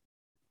it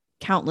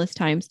countless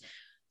times.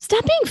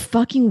 Stop being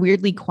fucking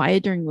weirdly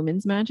quiet during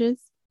women's matches.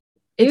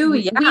 Ew,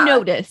 yeah.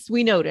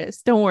 We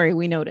notice. Don't worry,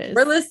 we notice.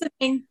 We're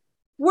listening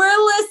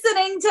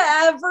to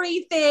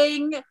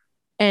everything.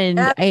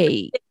 And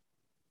I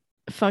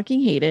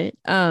fucking hate it.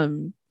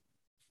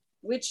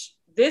 Which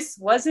this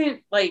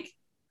wasn't like.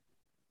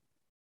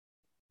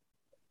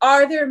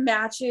 Are there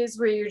matches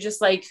where you're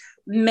just like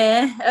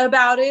meh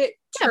about it?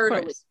 Yeah,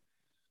 Turtly.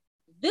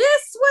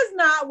 This was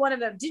not one of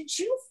them. Did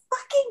you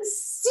fucking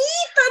see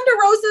Thunder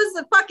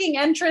Rosa's fucking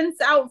entrance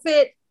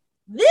outfit?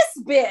 This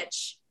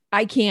bitch.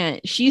 I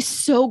can't. She's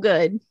so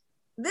good.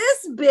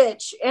 This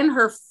bitch and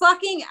her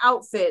fucking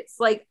outfits.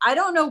 Like, I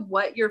don't know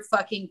what your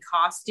fucking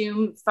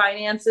costume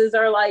finances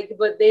are like,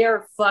 but they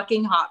are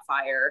fucking hot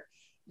fire.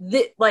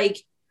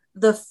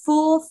 The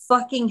full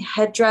fucking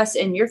headdress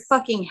and your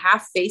fucking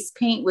half face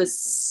paint was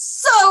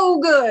so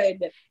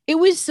good. It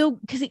was so,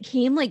 because it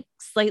came like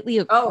slightly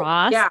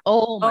across.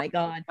 Oh my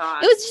god.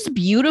 It was just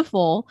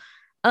beautiful.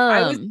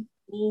 I was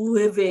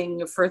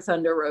living for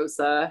Thunder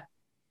Rosa.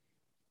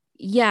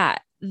 Yeah,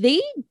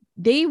 they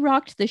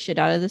rocked the shit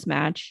out of this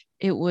match.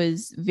 It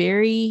was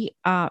very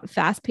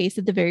fast paced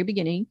at the very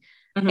beginning.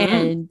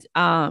 And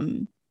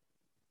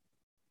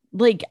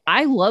like,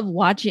 I love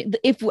watching.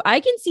 If I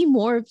can see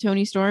more of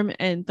Toni Storm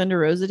and Thunder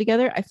Rosa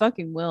together, I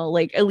fucking will.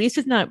 Like, at least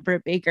it's not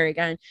Britt Baker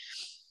again.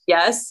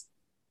 Yes.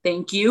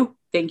 Thank you.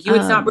 It's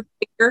not Britt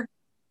Baker.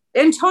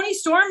 And Toni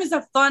Storm is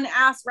a fun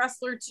ass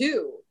wrestler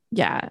too.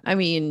 Yeah. I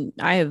mean,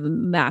 I have a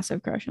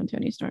massive crush on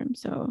Toni Storm.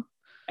 So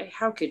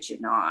how could you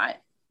not?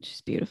 She's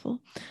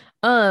beautiful.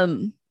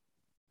 And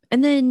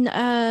then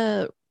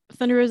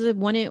Thunder Rosa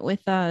won it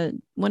with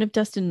one of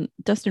Dustin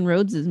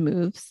Rhodes'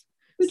 moves,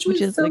 which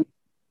is so, like,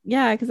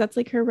 yeah, because that's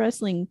like her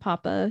wrestling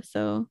papa.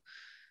 So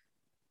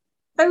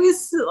I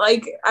was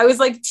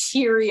like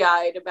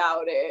teary-eyed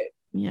about it.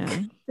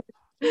 Yeah.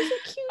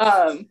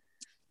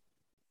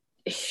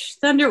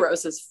 Thunder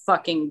Rosa's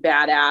fucking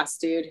badass,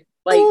 dude.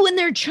 Like, oh, and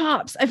their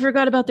chops. I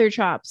forgot about their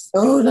chops.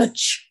 Oh, the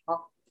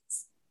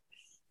chops.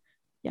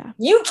 Yeah.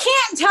 You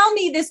can't tell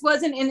me this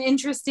wasn't an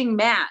interesting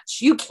match.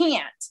 You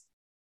can't.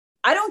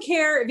 I don't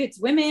care if it's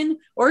women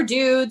or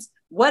dudes,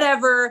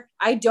 whatever.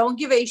 I don't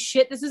give a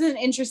shit. This is an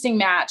interesting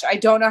match. I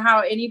don't know how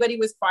anybody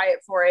was quiet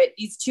for it.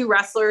 These two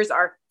wrestlers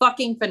are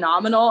fucking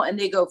phenomenal and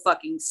they go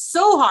fucking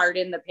so hard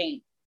in the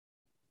paint.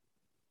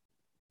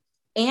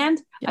 And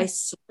I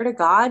swear to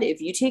God, if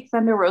you take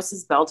Thunder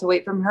Rosa's belt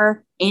away from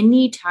her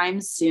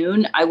anytime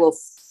soon, I will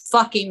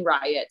fucking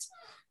riot.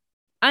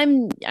 I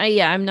don't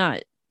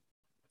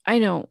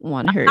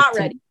want her. I'm not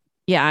ready.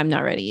 Yeah, I'm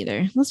not ready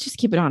either. Let's just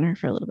keep it on her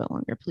for a little bit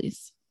longer,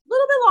 please. A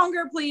little bit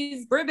longer,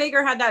 please. Britt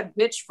Baker had that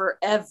bitch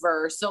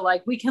forever. So,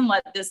 like, we can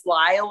let this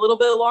lie a little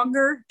bit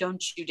longer.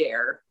 Don't you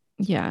dare.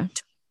 Yeah.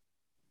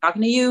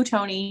 Talking to you,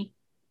 Tony.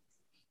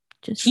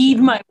 Just heed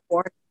my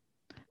warning.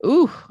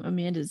 Ooh,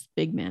 Amanda's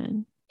big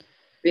mad.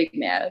 Big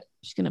mad.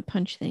 She's gonna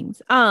punch things.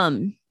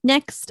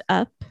 Next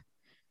up.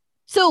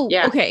 So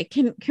okay,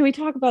 can we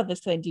talk about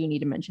this? Because I do need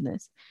to mention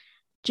this.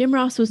 Jim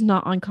Ross was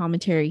not on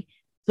commentary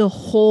the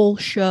whole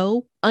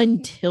show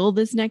until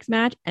this next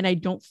match, and I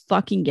don't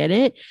fucking get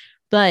it.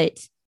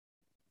 But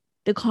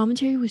the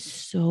commentary was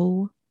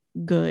so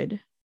good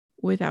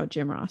without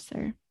Jim Ross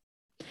there.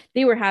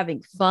 They were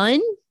having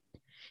fun.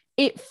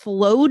 It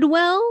flowed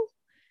well.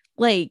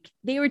 Like,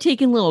 they were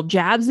taking little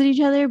jabs at each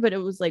other, but it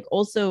was like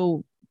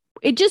also,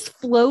 it just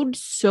flowed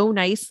so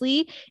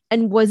nicely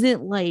and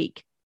wasn't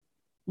like,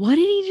 what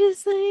did he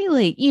just say?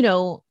 Like,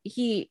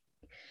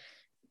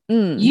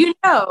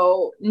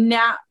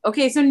 now,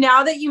 okay, so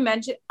now that you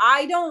mentioned,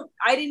 I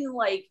didn't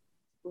like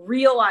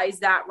realize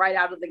that right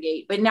out of the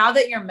gate, but now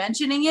that you're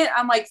mentioning it,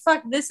 I'm like,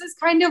 fuck, this is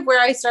kind of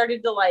where I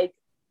started to like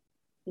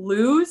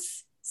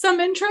lose some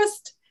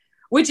interest,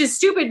 which is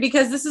stupid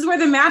because this is where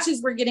the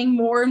matches were getting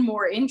more and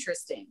more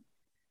interesting.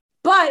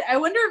 But I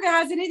wonder if it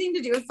has anything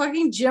to do with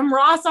fucking Jim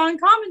Ross on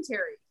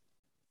commentary.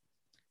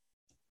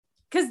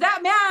 Because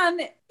that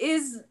man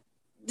is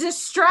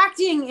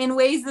distracting in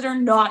ways that are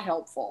not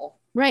helpful.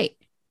 Right.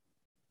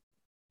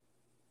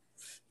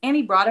 And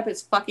he brought up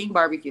his fucking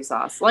barbecue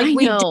sauce. Like,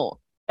 we know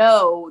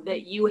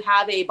that you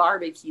have a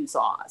barbecue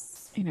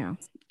sauce. I know.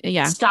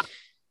 Yeah. Stop.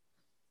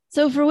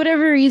 So for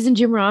whatever reason,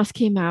 Jim Ross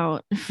came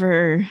out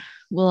for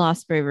Will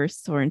Ospreay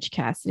versus Orange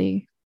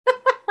Cassidy.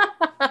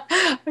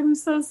 I'm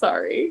so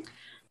sorry.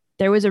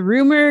 There was a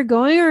rumor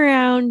going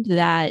around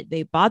that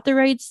they bought the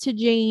rights to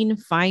Jane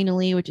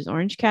finally, which is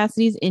Orange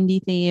Cassidy's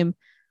indie theme.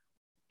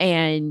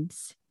 And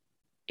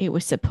it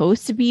was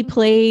supposed to be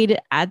played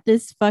at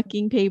this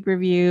fucking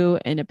pay-per-view.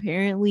 And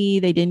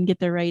apparently they didn't get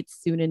the rights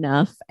soon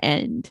enough.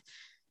 And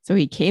so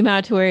he came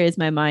out to Where Is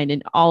My Mind?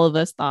 And all of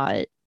us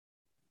thought,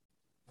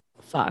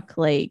 fuck,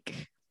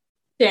 like,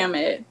 damn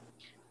it.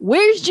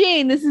 Where's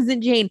Jane? This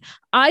isn't Jane.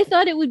 I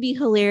thought it would be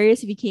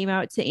hilarious if he came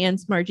out to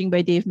Ants Marching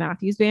by Dave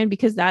Matthews Band,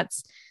 because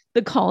that's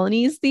the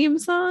Colony's theme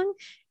song,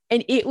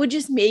 and it would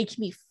just make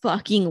me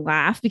fucking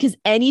laugh, because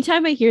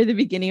anytime I hear the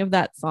beginning of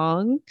that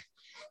song,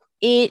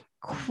 it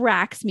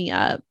cracks me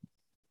up.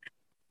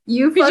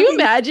 Could you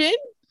imagine?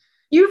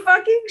 You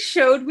fucking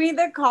showed me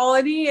the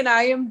Colony and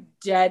I am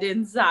dead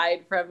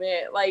inside from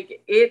it.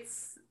 Like,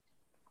 it's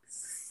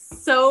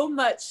so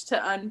much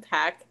to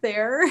unpack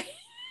there.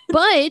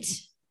 But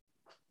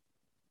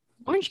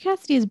Orange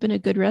Cassidy has been a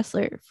good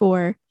wrestler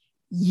for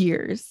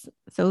years.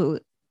 So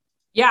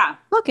yeah,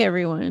 fuck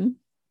everyone.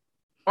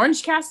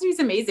 Orange Cassidy's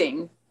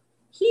amazing.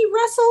 He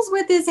wrestles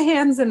with his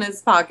hands in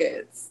his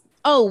pockets.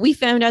 Oh, we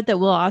found out that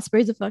Will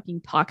Ospreay's a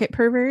fucking pocket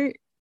pervert.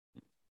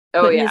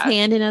 Oh putting his yeah,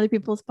 hand in other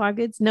people's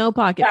pockets. No,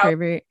 pocket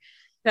pervert.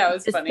 that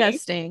was funny.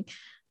 Disgusting.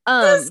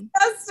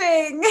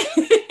 Disgusting.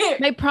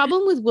 My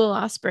problem with Will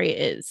Ospreay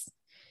is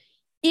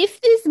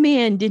if this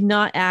man did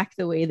not act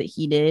the way that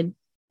he did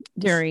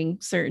during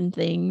certain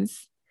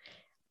things,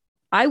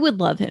 I would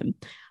love him.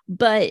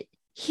 But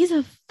he's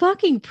a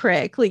fucking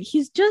prick. Like,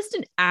 he's just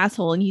an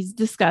asshole and he's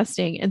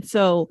disgusting. And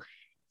so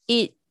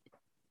it's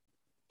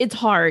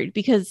hard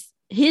because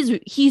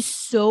he's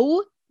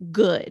so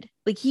good.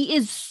 Like, he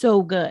is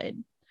so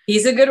good.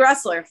 He's a good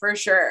wrestler for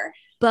sure.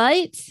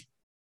 But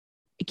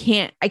I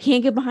can't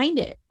get behind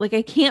it. Like,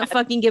 I can't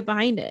fucking get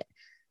behind it.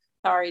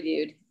 Sorry,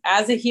 dude.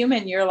 As a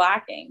human, you're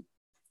lacking.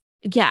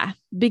 Yeah,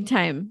 big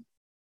time.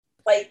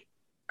 Like,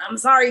 I'm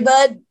sorry,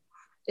 bud.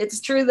 It's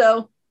true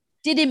though.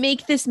 Did it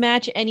make this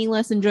match any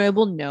less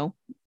enjoyable? No.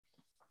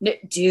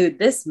 Dude,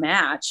 this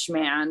match,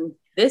 man.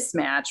 This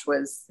match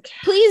was.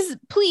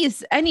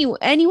 Please,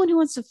 anyone who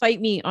wants to fight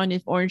me on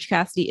if Orange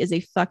Cassidy is a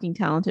fucking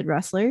talented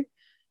wrestler,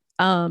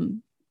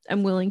 I'm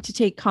willing to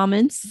take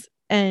comments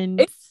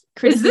and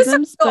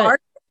criticisms. But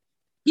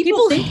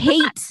people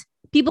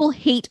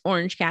hate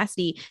Orange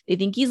Cassidy. They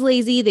think he's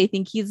lazy. They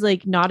think he's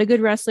like not a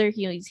good wrestler.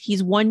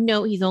 He's one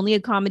note. He's only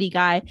a comedy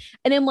guy.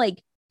 And I'm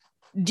like,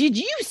 did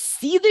you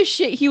see the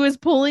shit he was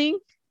pulling?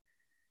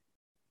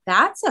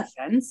 That's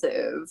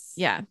offensive.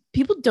 Yeah,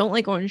 people don't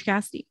like Orange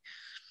Cassidy.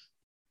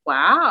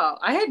 Wow,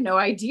 I had no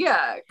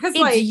idea. Because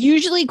it's like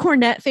usually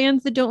Cornette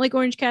fans that don't like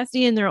Orange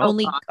Cassidy, and their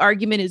only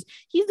argument is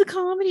he's the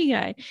comedy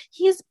guy.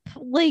 He's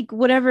like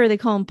whatever they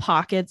call him,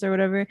 pockets or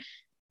whatever.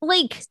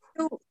 Like,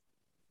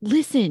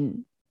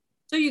 listen.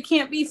 So you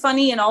can't be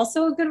funny and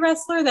also a good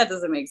wrestler? That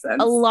doesn't make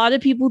sense. A lot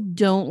of people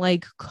don't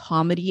like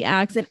comedy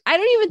acts, and I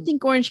don't even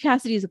think Orange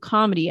Cassidy is a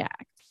comedy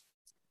act.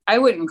 I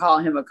wouldn't call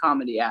him a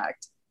comedy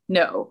act.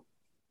 No,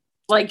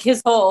 like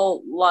his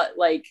whole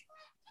like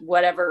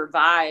whatever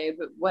vibe,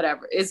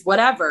 whatever is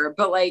whatever.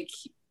 But like,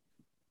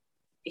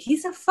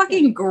 he's a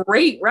fucking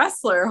great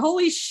wrestler.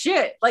 Holy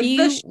shit! Like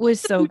he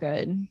was so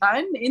good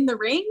in the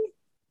ring.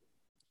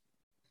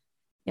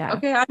 Yeah.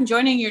 Okay, I'm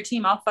joining your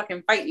team. I'll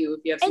fucking fight you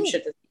if you have some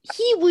shit to say.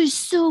 He was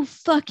so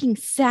fucking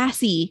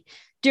sassy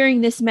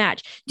during this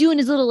match, doing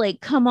his little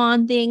like come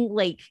on thing.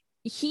 Like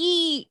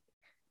he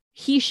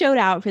showed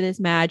out for this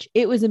match.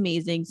 It was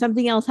amazing.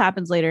 Something else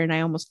happens later and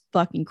I almost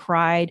fucking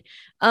cried.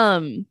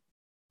 But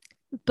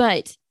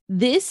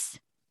this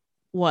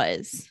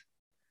was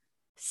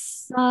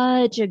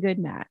such a good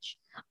match.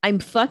 I'm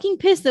fucking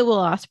pissed that Will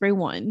Ospreay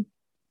won.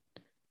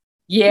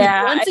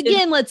 Yeah. Once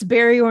again, let's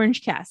bury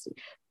Orange Cassidy.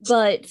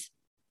 But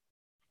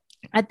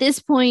at this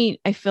point,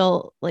 I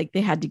feel like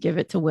they had to give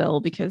it to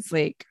Will because,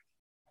 like,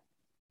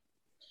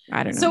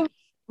 I don't know. So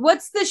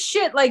what's the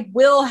shit? Like,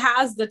 Will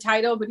has the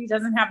title, but he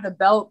doesn't have the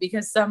belt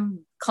because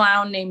some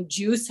clown named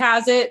Juice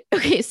has it.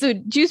 Okay, so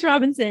Juice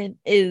Robinson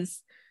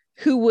is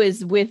who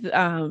was with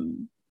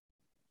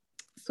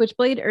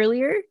Switchblade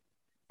earlier.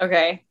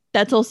 Okay.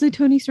 That's also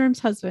Tony Storm's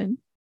husband.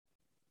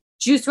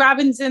 Juice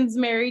Robinson's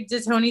married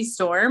to Tony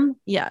Storm?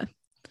 Yeah.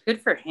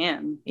 Good for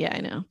him. Yeah,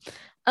 I know.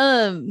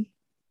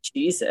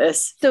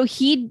 Jesus. So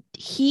he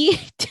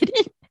had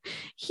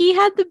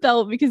the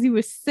belt because he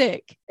was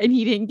sick and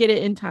he didn't get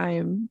it in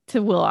time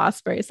to Will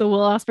Ospreay. So Will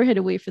Ospreay had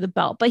to wait for the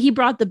belt, but he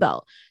brought the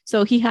belt.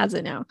 So he has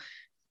it now.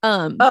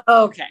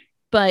 Okay.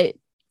 But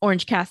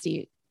Orange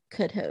Cassidy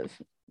could have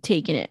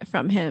taken it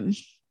from him,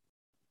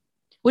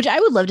 which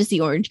I would love to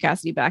see Orange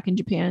Cassidy back in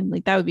Japan.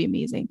 Like, that would be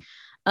amazing.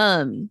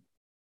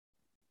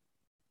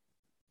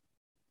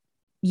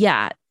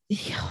 Yeah.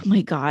 Oh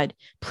my God.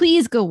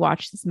 Please go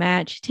watch this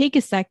match. Take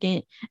a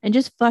second and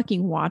just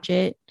fucking watch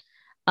it.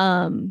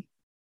 This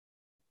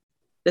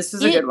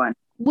was a good one.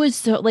 Was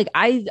so like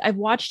I've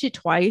watched it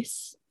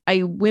twice.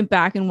 I went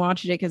back and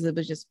watched it because it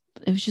was just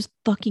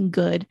fucking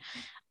good.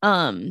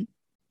 Will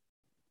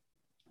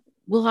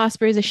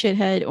Ospreay is a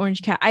shithead.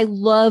 Orange Cat. I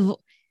love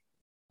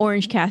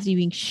Orange Cassidy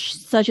being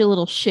such a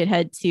little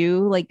shithead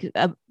too, like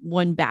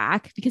one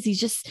back, because he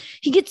gets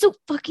so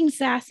fucking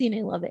sassy and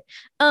I love it.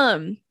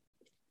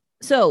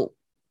 So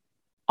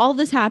all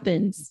this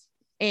happens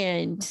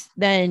and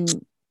then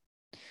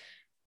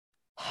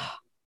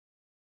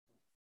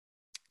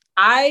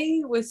I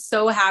was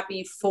so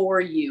happy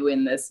for you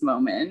in this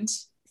moment.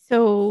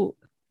 So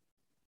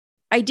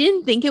I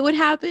didn't think it would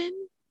happen,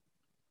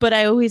 but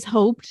I always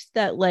hoped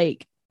that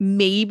like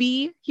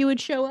maybe he would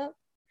show up.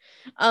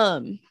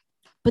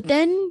 But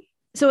then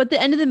so at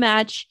the end of the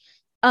match,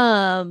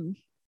 I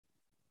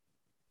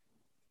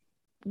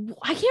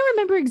can't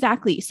remember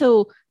exactly.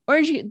 So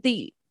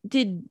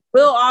did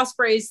Will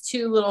Ospreay's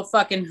two little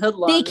fucking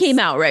hoodlums. They came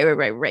out, right.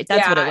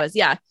 That's what it was.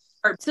 Yeah.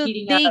 So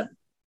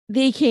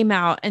they came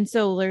out, and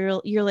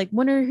so you're like,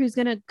 wonder who's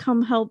gonna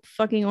come help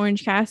fucking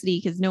Orange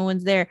Cassidy because no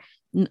one's there.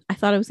 I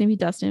thought it was gonna be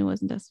Dustin. It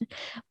wasn't Dustin,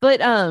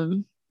 but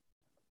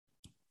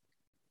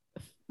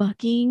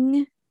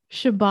fucking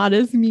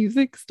Shibata's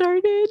music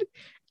started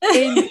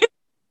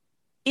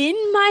in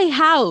my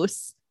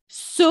house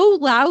so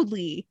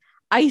loudly.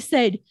 I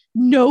said,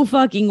 no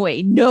fucking way,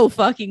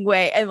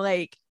 and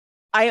like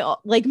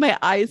my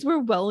eyes were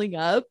welling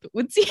up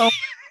with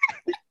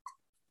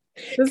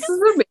This is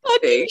Fucking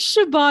amazing.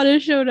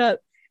 Shibata showed up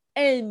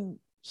and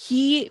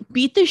he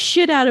beat the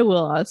shit out of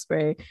Will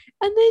Ospreay,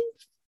 and then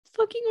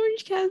fucking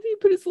Orange Cassidy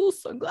put his little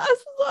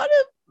sunglasses on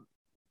him.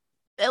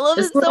 I love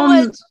it so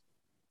much.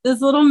 This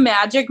little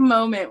magic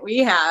moment we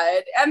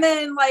had. And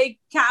then like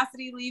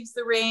Cassidy leaves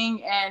the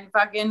ring and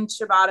fucking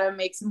Shibata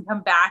makes him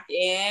come back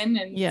in.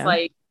 And Yeah. it's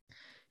like,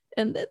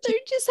 and then they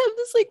just have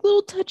this like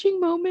little touching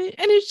moment.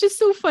 And it's just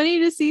so funny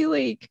to see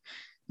like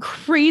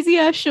crazy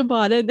ass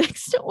Shibata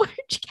next to Orange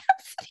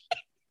Cassidy.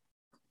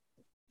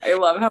 I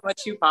love how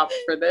much you popped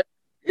for this.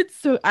 It's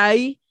so,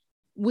 I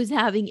was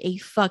having a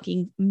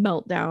fucking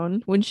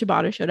meltdown when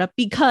Shibata showed up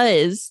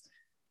because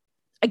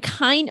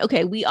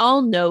okay, we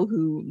all know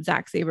who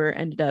Zack Sabre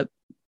ended up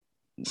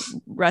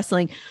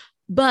wrestling,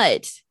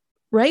 but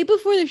right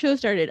before the show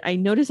started, I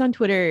noticed on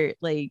Twitter,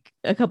 like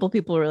a couple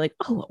people were like,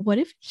 oh, what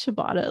if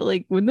Shibata?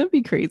 Like, wouldn't that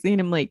be crazy?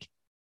 And I'm like,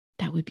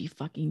 that would be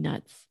fucking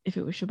nuts if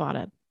it was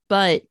Shibata,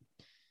 but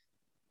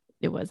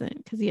it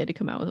wasn't because he had to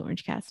come out with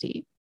Orange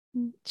Cassidy.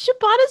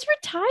 Shibata's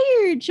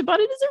retired.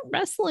 Shibata doesn't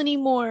wrestle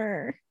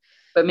anymore.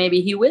 But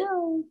maybe he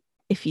will.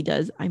 If he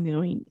does, I'm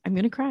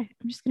gonna cry.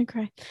 I'm just gonna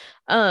cry.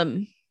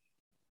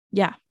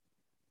 Yeah.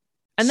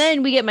 And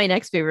then we get my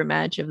next favorite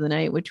match of the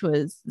night, which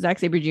was Zack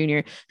Sabre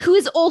Jr., who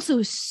is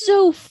also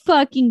so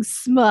fucking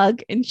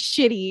smug and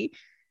shitty.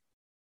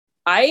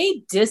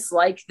 I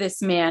dislike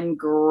this man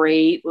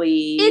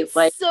greatly. It's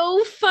like,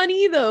 so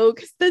funny though,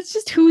 because that's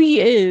just who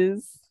he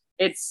is.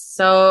 It's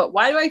so,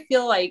 why do I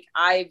feel like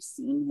I've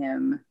seen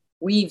him?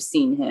 We've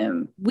seen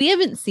him. We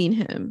haven't seen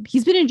him.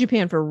 He's been in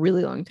Japan for a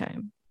really long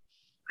time.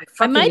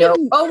 I might know.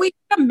 Oh, we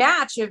did a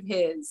match of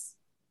his.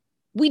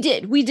 We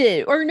did.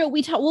 Or no,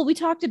 we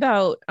talked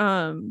about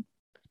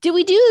did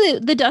we do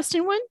the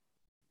Dustin one?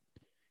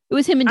 It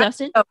was him and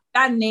Dustin.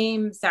 That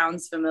name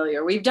sounds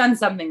familiar. We've done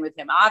something with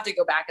him. I'll have to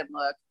go back and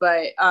look.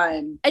 But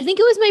I think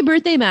it was my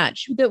birthday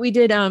match that we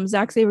did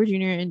Zack Sabre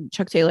Jr. and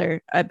Chuck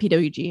Taylor at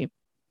PWG.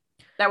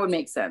 That would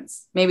make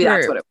sense. Maybe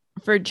that's what it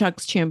was. For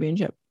Chuck's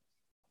championship.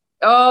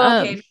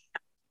 Oh, okay.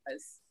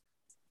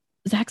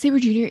 Zack Sabre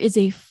Jr. is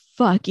a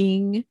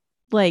fucking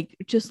like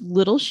just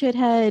little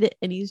shithead,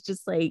 and he's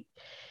just like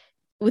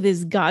with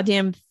his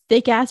goddamn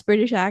thick ass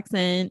British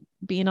accent,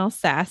 being all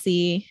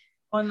sassy.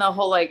 On the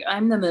whole, like,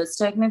 I'm the most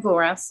technical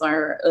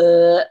wrestler.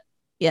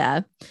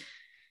 Yeah.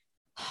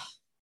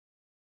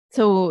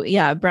 So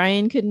yeah,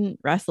 Brian couldn't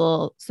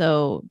wrestle.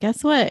 So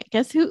guess what?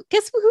 Guess who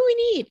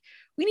we need?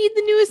 We need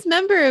the newest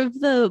member of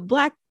the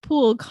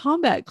Blackpool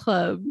Combat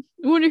Club.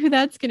 I wonder who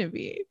that's gonna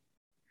be.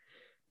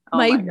 Oh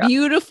my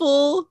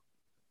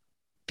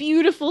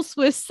beautiful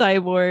Swiss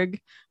cyborg,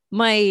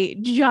 my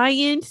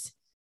giant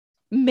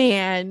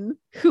man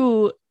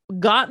who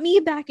got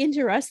me back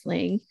into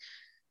wrestling.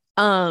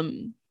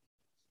 I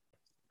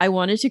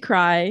wanted to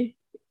cry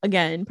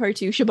again. Part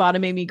 2,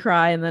 Shibata made me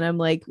cry, and then I'm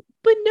like,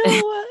 but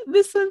no,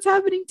 this one's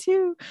happening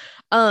too.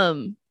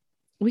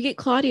 We get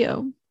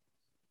Claudio.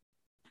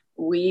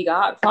 And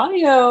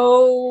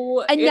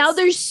now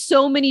there's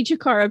so many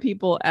Chikara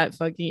people at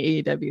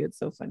fucking AEW. It's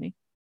so funny.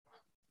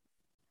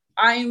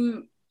 I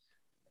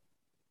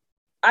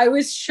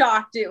was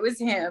shocked it was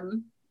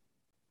him.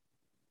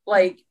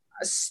 Like,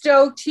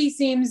 stoked. He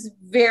seems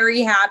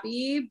very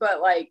happy, but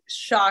like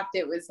shocked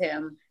it was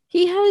him.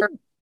 He had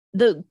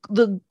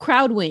the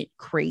crowd went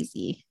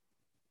crazy.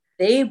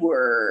 They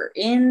were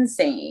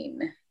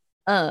insane.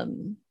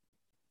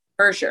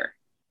 For sure.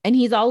 And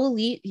he's all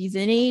elite. He's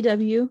in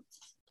AEW,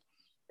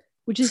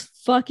 which is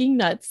fucking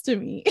nuts to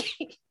me.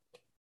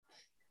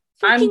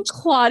 Fucking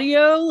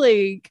Claudio,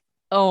 like,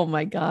 oh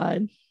my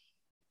god.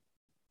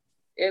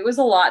 It was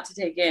a lot to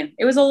take in.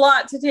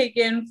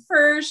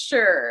 For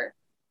sure.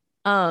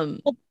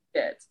 The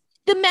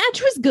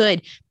match was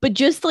good, but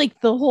just like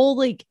the whole,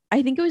 like,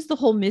 I think it was the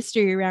whole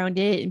mystery around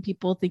it and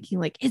people thinking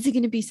like, is it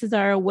going to be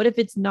Cesaro? What if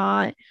it's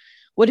not?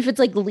 What if it's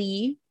like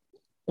Lee,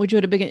 which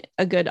would have been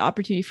a good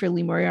opportunity for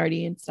Lee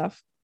Moriarty and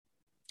stuff.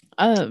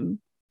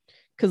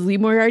 Because Lee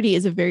Moriarty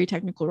is a very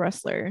technical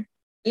wrestler.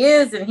 He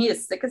is, and he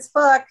is sick as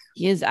fuck.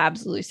 He is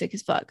absolutely sick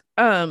as fuck.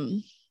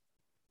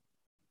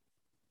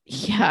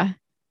 Yeah,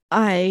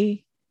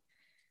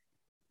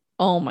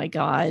 oh my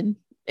god.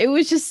 It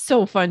was just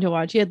so fun to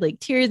watch. He had like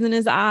tears in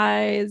his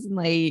eyes, and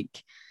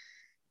like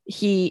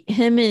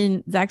him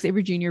and Zack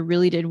Sabre Jr.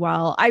 really did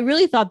well. I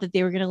really thought that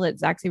they were going to let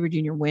Zack Sabre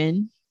Jr.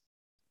 win.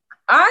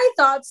 I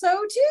thought so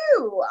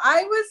too.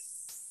 I was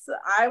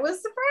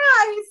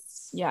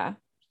surprised. Yeah.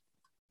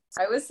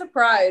 I was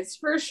surprised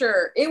for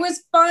sure. It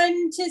was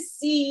fun to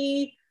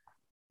see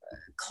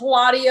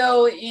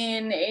Claudio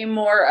in a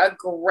more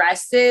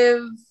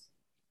aggressive.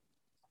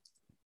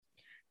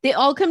 They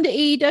all come to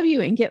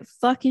AEW and get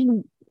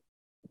fucking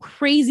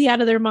crazy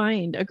out of their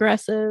mind,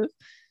 aggressive.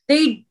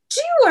 They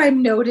do,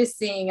 I'm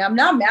noticing. I'm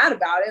not mad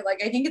about it.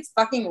 Like, I think it's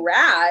fucking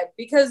rad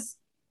because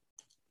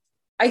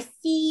I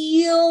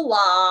feel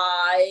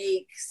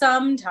like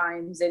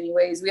sometimes,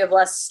 anyways, we have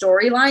less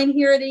storyline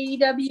here at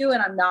AEW,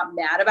 and I'm not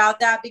mad about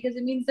that because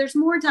it means there's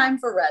more time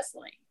for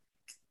wrestling.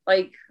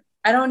 Like,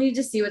 I don't need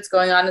to see what's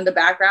going on in the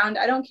background.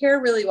 I don't care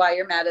really why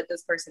you're mad at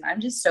this person.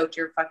 I'm just stoked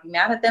you're fucking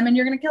mad at them and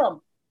you're going to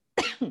kill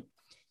them.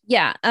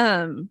 Yeah.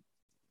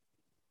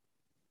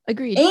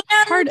 Agreed. And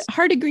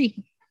hard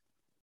agree.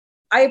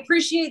 I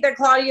appreciate that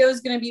Claudio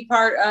is going to be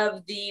part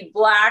of the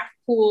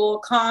Blackpool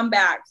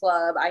Combat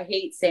Club. I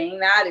hate saying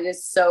that. It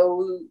is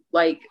so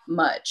like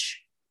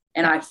much.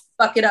 And I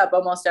fuck it up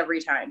almost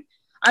every time.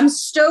 I'm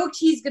stoked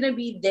he's going to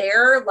be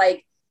there,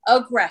 like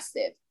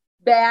aggressive,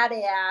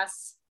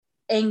 badass,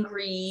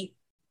 angry.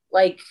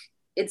 Like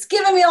it's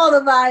giving me all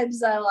the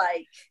vibes I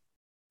like.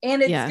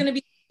 And it's going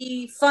to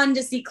be fun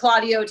to see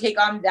Claudio take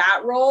on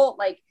that role.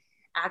 Like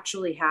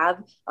actually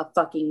have a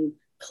fucking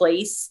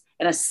place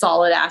and a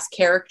solid ass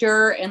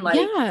character and like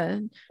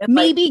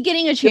maybe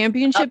getting a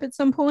championship at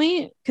some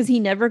point because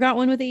he never got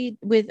one he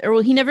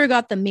never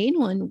got the main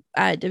one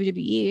at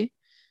WWE.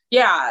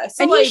 Yeah,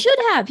 so and like, he should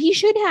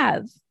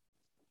have.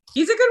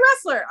 He's a good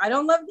wrestler. I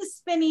don't love the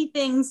spinny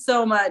things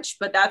so much,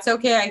 but that's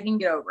okay. I can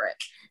get over it.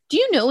 Do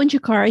you know in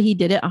Chikara he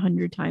did it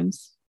 100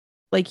 times?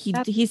 Like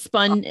he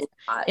spun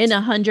in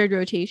 100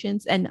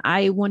 rotations, and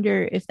I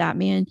wonder if that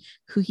man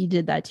who he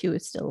did that to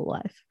is still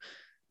alive.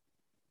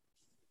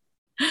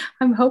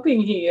 I'm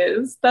hoping he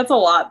is. That's a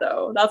lot,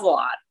 though. That's a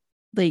lot.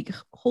 Like,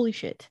 holy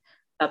shit.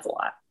 That's a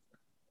lot.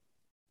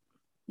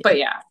 But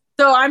yeah.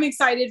 So I'm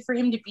excited for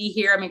him to be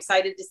here. I'm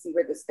excited to see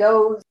where this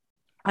goes.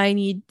 I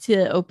need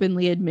to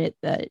openly admit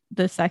that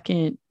the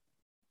second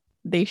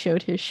they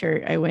showed his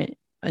shirt, I went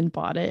and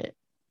bought it.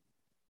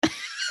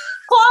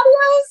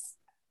 Claudius,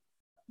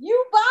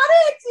 you bought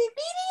it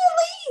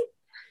immediately.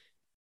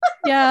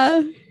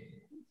 Yeah.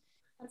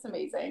 That's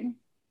amazing.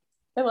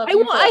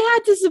 I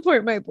had to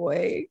support my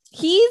boy.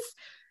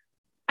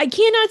 I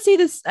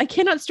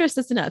cannot stress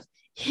this enough.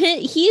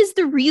 He is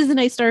the reason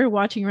I started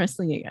watching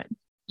wrestling again.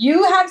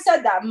 You have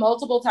said that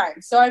multiple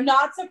times, so I'm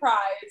not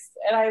surprised,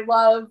 and I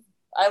love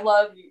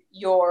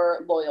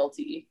your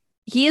loyalty.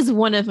 He is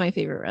one of my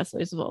favorite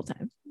wrestlers of all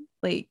time.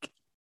 Like,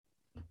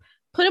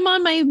 put him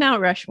on my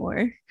Mount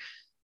Rushmore.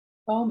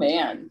 Oh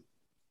man.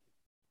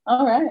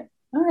 All right.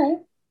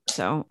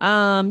 So,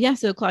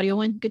 so Claudio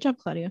won. Good job,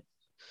 Claudio.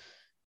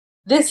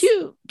 This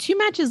two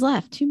matches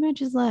left. Two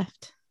matches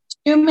left.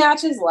 Go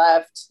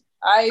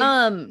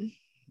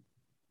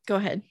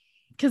ahead,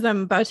 because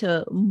I'm about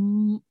to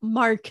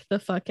mark the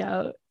fuck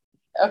out.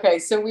 Okay,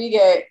 so we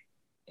get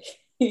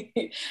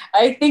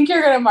I think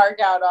you're gonna mark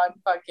out on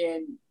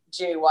fucking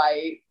Jay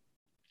White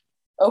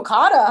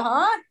Okada,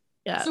 huh?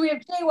 Yeah. So we have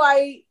Jay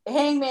White,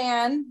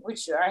 Hangman,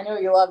 which I know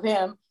you love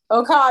him,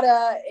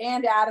 Okada,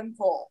 and Adam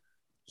Cole.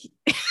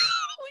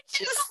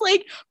 Which is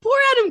like, poor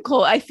Adam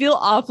Cole. I feel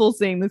awful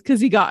saying this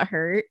because he got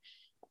hurt.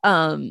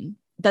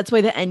 That's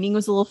why the ending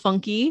was a little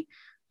funky.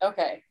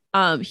 Okay.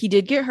 He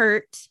did get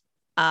hurt.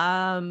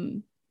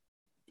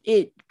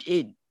 It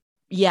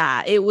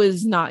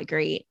was not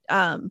great.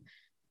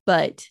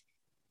 But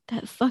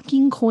that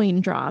fucking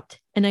coin dropped,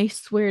 and I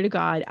swear to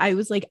God, I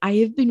was like, I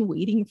have been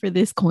waiting for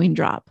this coin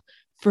drop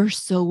for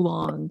so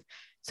long.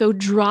 So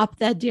drop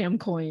that damn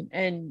coin.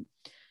 And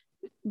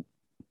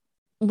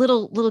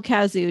little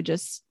Kazu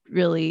just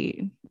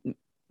really,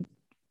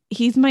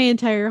 he's my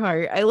entire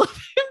heart. I love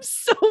him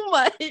so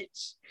much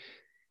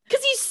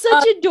because he's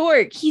such a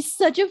dork. He's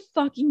such a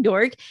fucking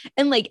dork.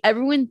 And like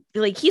everyone,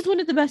 like he's one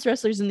of the best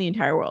wrestlers in the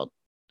entire world,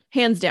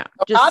 hands down.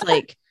 Okada? Just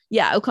like,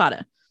 yeah,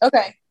 Okada.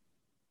 Okay.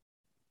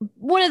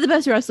 One of the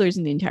best wrestlers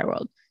in the entire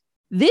world.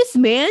 This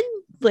man,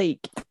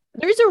 like,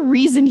 there's a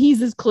reason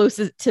he's as close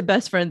to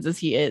best friends as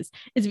he is.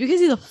 It's because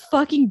he's a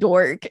fucking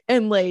dork.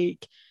 And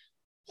like,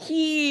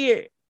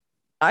 I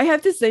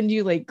have to send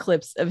you like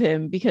clips of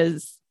him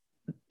because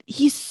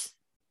he's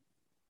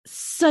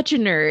such a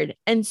nerd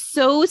and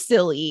so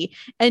silly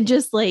and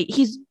just like,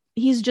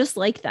 he's just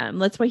like them.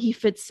 That's why he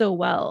fits so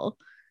well.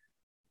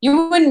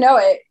 You wouldn't know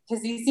it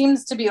because he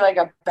seems to be like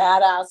a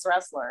badass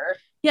wrestler.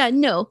 Yeah,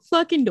 no,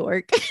 fucking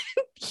dork.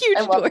 Huge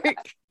dork.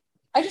 That.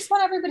 I just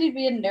want everybody to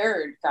be a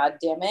nerd. God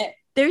damn it.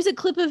 There's a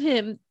clip of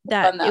him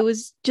that it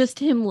was just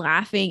him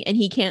laughing and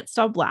he can't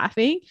stop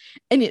laughing.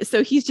 And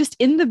so he's just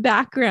in the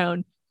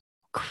background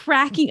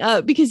cracking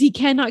up because he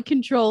cannot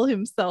control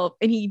himself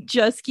and he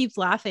just keeps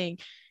laughing.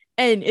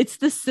 And it's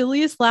the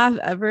silliest laugh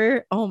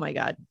ever. Oh my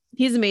God.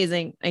 He's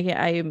amazing.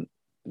 I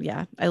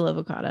love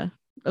Okada.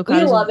 We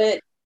love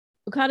it.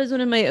 Okada's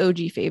one of my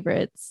OG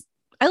favorites.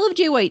 I love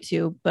Jay White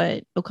too,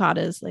 but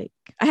Okada's like,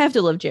 I have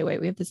to love Jay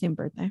White. We have the same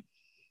birthday.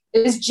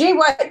 Is Jay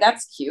White?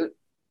 That's cute.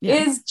 Yeah.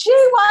 Is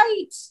Jay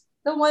White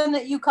the one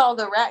that you call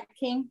the Rat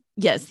King?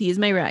 Yes, he is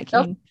my Rat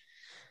King. Oh,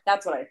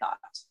 that's what I thought.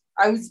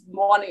 I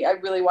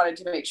really wanted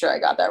to make sure I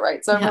got that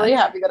right. So I'm really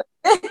happy that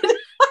I did.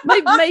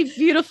 my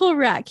beautiful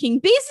Rat King.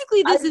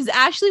 Basically, this is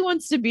Ashley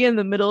wants to be in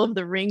the middle of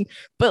the ring,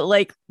 but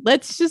like,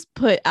 let's just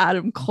put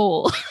Adam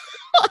Cole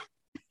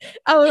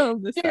out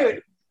on this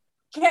side.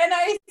 Can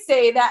I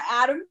say that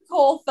Adam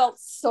Cole felt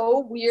so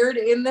weird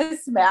in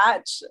this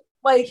match?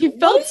 Like he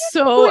felt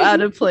so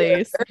out of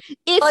place.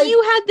 If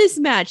you had this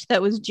match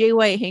that was Jay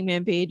White,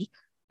 Hangman Page,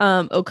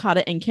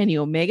 Okada, and Kenny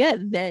Omega,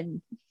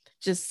 then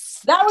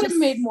that would have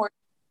made more.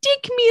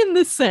 Stick me in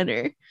the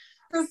center.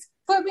 Just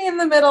put me in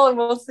the middle and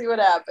we'll see what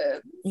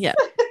happens. Yeah.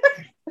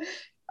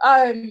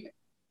 I'm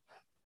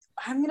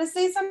gonna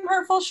say some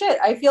hurtful shit.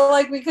 I feel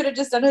like we could have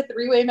just done a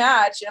 3-way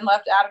match and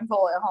left Adam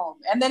Cole at home,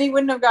 and then he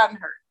wouldn't have gotten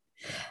hurt.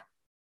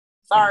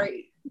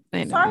 Sorry.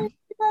 I know. Sorry,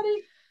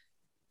 everybody.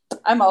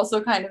 I'm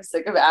also kind of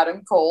sick of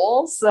Adam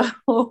Cole, so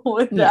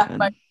that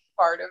might be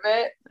part of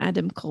it.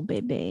 Adam Cole,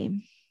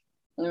 baby.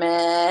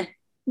 Meh.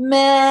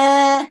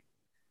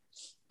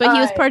 But he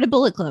was part of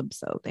Bullet Club,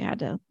 so they had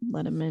to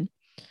let him in.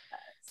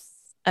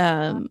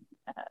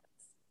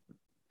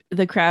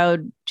 The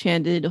crowd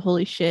chanted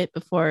 "Holy shit"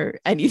 before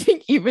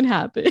anything even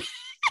happened.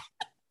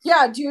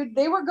 Yeah, dude,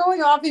 they were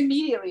going off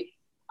immediately.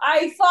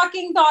 I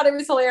fucking thought it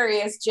was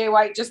hilarious. Jay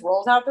White just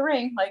rolls out the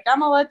ring, like, I'm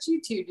gonna let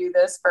you two do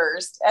this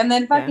first. And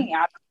then fucking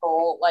Adam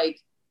Cole, like,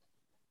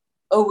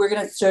 oh, we're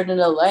gonna start an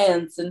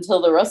alliance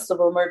until the rest of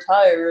them are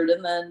tired,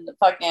 and then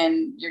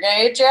fucking you're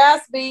gonna get your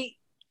ass beat.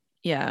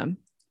 Yeah.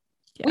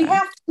 We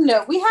have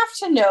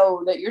to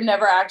know that you're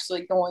never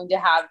actually going to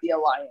have the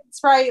alliance,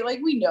 right? Like,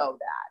 we know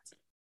that.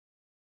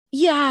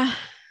 Yeah.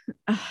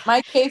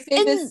 My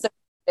kayfabe is so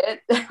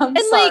shit. I'm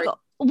sorry. Like,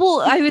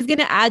 well, I was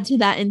gonna add to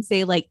that and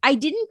say, like, I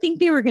didn't think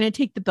they were gonna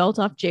take the belt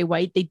off Jay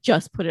White. They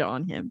just put it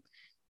on him.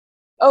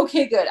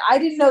 Okay, good. I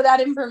didn't know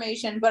that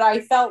information, but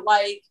I felt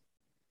like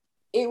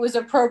it was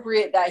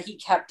appropriate that he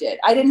kept it.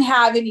 I didn't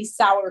have any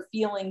sour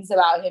feelings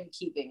about him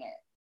keeping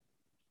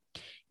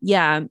it.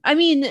 Yeah, I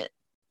mean,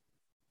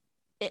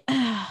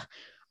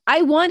 I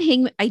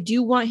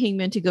do want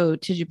Hangman to go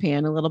to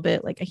Japan a little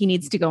bit. Like, he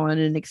needs to go on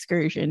an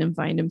excursion and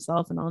find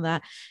himself and all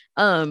that.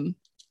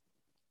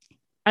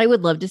 I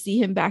would love to see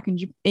him back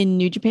in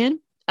New Japan.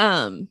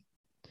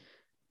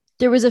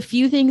 There was a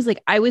few things,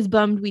 like, I was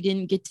bummed we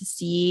didn't get to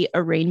see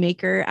a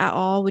Rainmaker at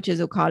all, which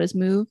is Okada's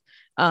move.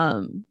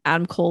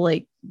 Adam Cole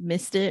like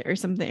missed it or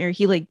something, or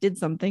he like did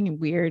something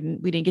weird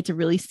and we didn't get to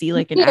really see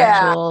like an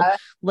actual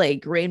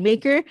like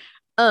Rainmaker.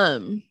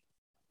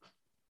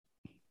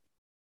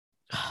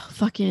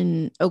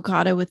 Fucking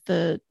Okada with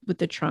the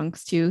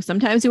trunks too.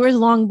 Sometimes he wears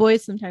long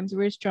boys, sometimes he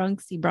wears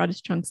trunks. He brought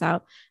his trunks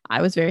out.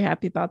 I was very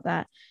happy about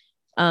that.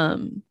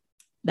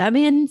 That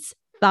man's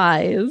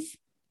thighs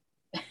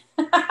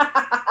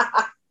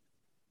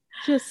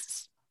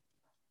just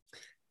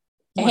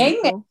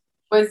Hangman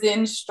was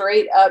in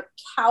straight up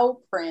cow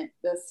print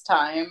this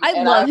time.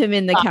 I love him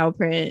in the cow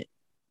print.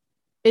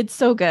 It's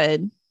so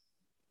good.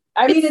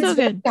 I mean, it's so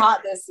good.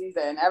 Hot this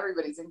season.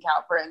 Everybody's in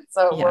cow print,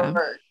 so it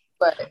worked.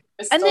 But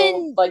it's still,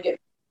 then like it.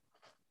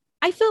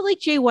 I felt like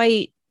Jay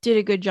White did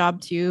a good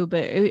job too,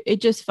 but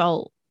it just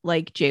felt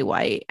like Jay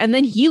White. And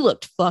then he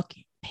looked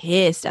fucking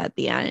pissed at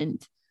the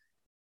end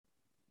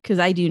because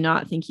I do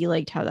not think he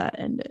liked how that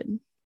ended.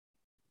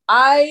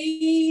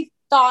 I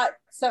thought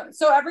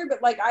so everybody,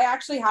 like, I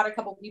actually had a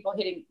couple people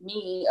hitting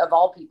me, of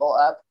all people,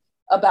 up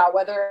about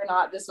whether or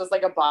not this was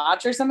like a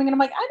botch or something, and I'm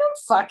like, I don't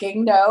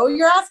fucking know.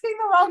 You're asking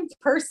the wrong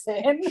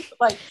person.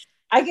 Like,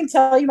 I can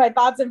tell you my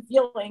thoughts and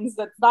feelings.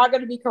 That's not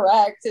going to be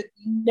correct. It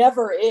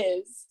never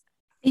is.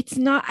 It's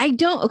not.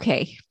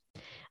 Okay.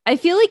 I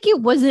feel like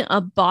it wasn't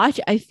a botch.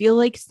 I feel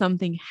like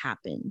something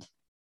happened.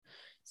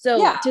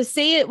 So to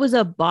say it was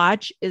a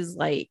botch is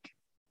like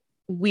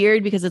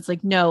weird because it's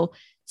like, no,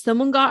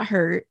 someone got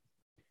hurt.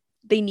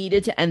 They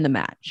needed to end the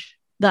match.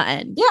 The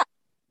end. Yeah.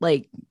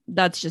 Like,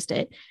 that's just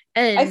it.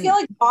 And I feel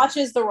like botch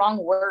is the wrong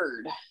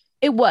word.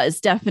 It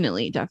was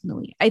definitely.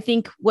 I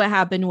think what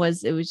happened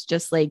was it was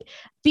just like,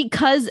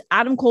 because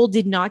Adam Cole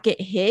did not get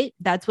hit.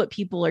 That's what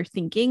people are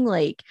thinking.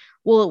 Like,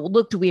 well, it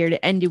looked weird. It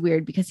ended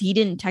weird because he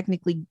didn't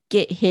technically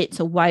get hit.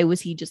 So why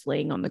was he just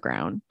laying on the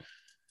ground?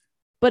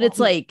 But it's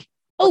like,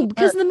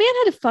 because the man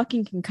had a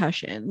fucking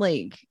concussion.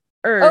 Like,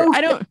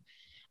 I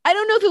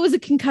don't know if it was a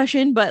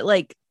concussion, but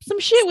like some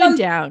shit went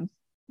down.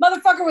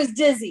 Motherfucker was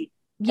dizzy.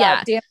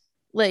 Yeah.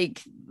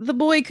 Like, the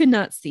boy could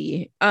not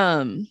see.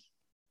 I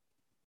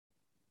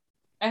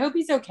hope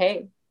he's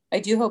okay. I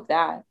do hope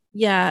that.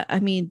 Yeah, I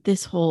mean,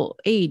 this whole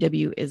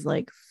AEW is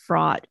like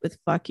fraught with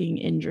fucking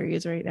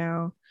injuries right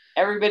now.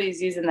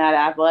 Everybody's using that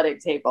athletic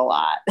tape a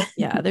lot.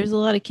 Yeah, there's a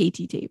lot of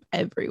KT tape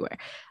everywhere.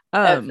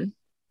 Are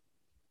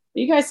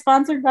you guys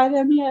sponsored by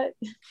them yet?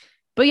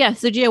 But yeah,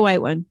 so Jay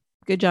White won.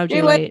 Good job,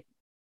 Jay White.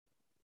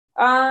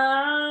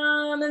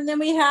 And then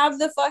we have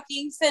the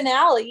fucking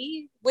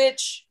finale,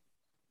 which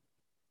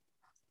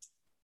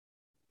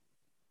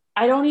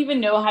I don't even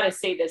know how to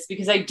say this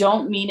because I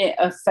don't mean it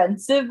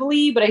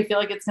offensively, but I feel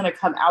like it's going to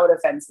come out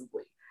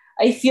offensively.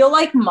 I feel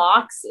like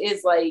Mox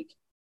is like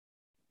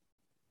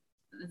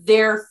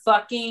their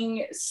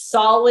fucking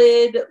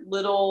solid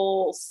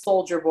little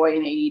soldier boy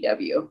in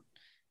AEW.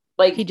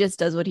 Like, he just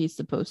does what he's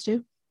supposed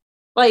to.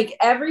 Like,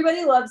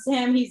 everybody loves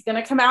him. He's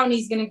going to come out and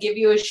he's going to give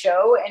you a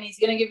show, and he's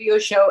going to give you a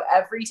show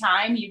every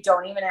time. You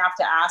don't even have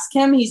to ask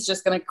him. He's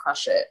just going to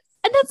crush it.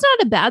 And that's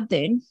not a bad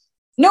thing.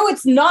 No,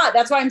 it's not.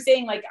 That's why I'm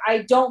saying, like, I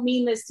don't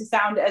mean this to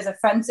sound as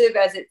offensive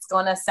as it's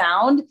going to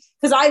sound,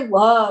 because I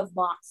love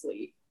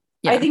Moxley.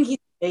 Yeah. I think he's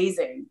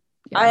amazing.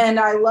 Yeah. And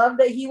I love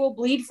that he will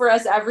bleed for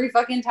us every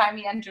fucking time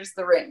he enters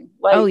the ring.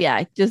 Like, oh,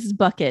 yeah. Just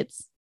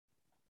buckets.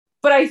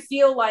 but I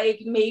feel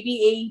like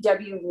maybe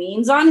AEW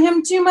leans on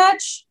him too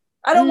much.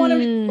 I don't want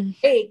him to be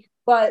fake,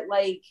 but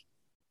like,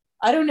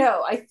 I don't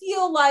know. I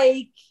feel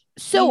like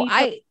so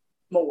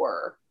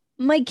more.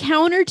 My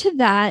counter to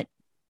that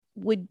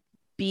would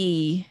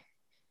be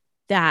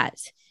that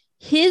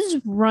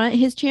his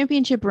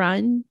championship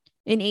run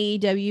in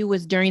AEW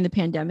was during the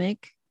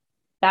pandemic.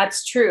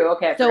 That's true.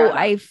 Okay. So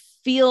I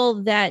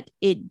feel that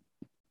it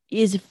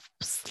is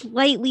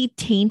slightly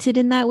tainted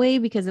in that way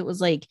because it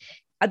was like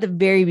at the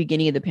very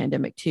beginning of the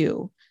pandemic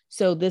too.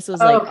 So this was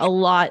like a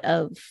lot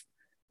of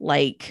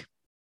like,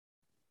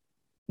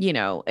 you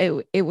know,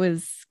 it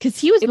was because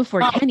he was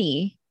before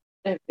Kenny.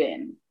 Have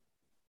been.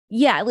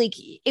 Yeah, like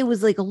it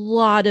was like a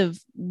lot of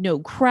no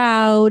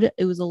crowd.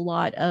 It was a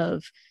lot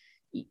of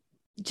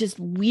just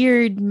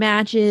weird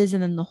matches,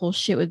 and then the whole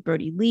shit with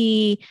Brody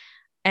Lee,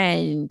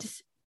 and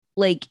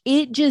like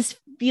it just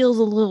feels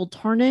a little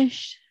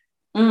tarnished.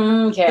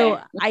 Okay. So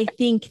I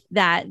think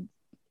that,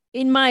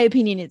 in my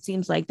opinion, it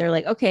seems like they're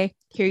like, okay,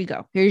 here you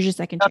go. Here's your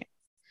second chance.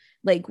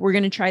 Like we're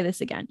gonna try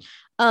this again.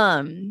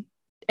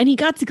 And he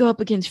got to go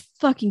up against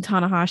fucking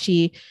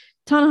Tanahashi.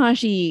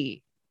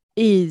 Tanahashi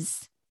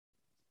is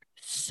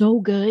so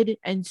good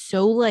and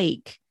so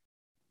like,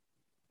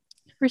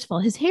 first of all,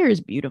 his hair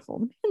is beautiful.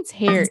 The man's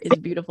hair is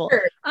beautiful.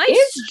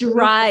 I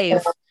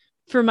strive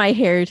for my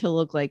hair to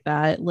look like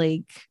that.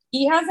 Like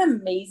he has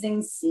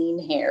amazing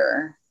scene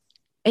hair,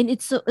 and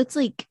it's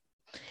like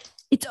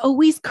it's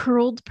always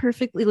curled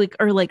perfectly, like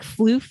or like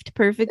floofed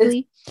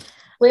perfectly. It's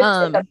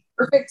in the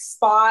perfect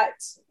spot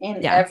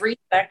in every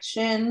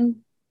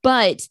section.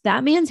 But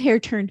that man's hair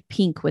turned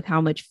pink with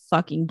how much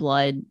fucking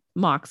blood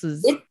Mox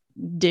is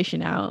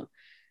dishing out.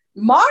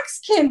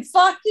 Mox can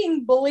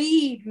fucking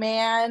bleed,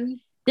 man.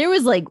 There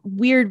was like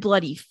weird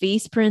bloody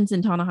face prints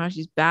in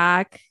Tanahashi's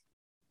back.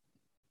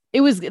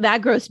 It was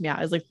that grossed me out.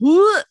 I was like,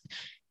 what?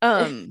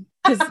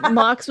 Because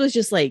Mox was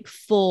just like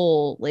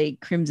full like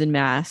crimson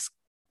mask,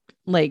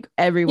 like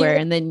everywhere.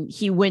 And then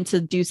he went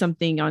to do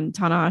something on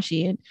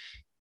Tanahashi and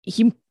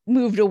he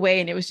moved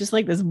away and it was just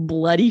like this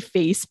bloody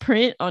face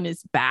print on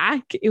his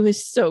back. It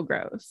was so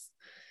gross.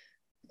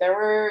 There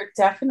were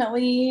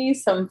definitely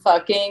some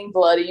fucking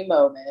bloody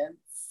moments.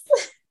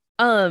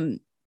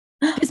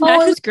 His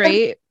match was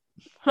great.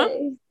 Huh?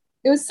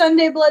 It was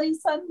Sunday Bloody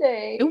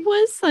Sunday. It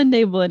was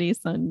Sunday Bloody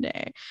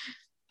Sunday.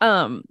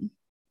 This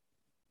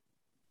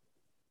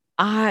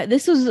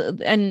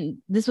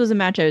was a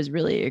match I was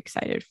really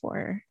excited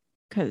for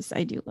because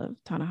I do love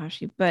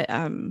Tanahashi, but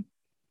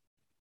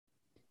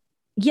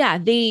yeah,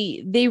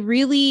 they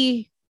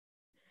really,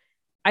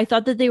 I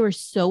thought that they were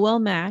so well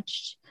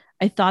matched.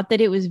 I thought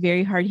that it was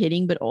very hard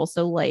hitting, but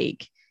also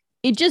like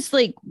it just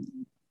like,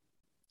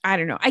 I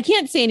don't know. I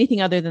can't say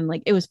anything other than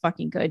like it was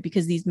fucking good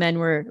because these men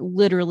were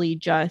literally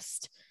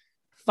just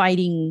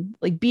fighting,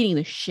 like beating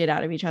the shit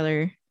out of each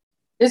other.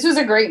 This was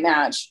a great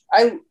match.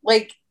 I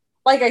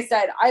like I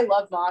said, I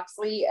love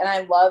Moxley and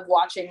I love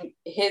watching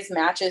his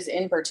matches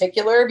in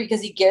particular because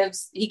he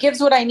gives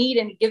what I need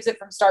and he gives it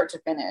from start to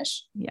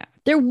finish. Yeah.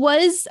 There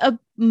was a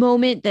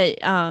moment that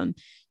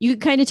you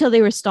could kind of tell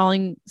they were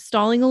stalling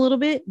a little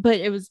bit, but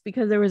it was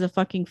because there was a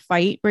fucking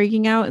fight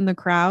breaking out in the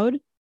crowd.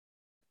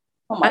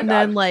 Oh my God.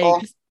 Then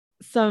like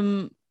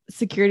some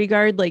security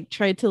guard like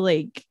tried to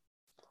like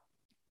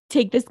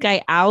take this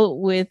guy out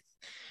with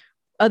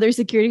other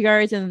security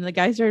guards and then the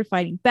guy started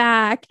fighting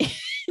back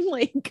and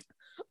like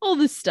all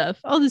this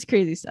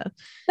crazy stuff.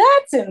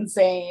 That's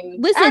insane.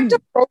 Listen, and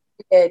not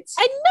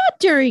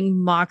during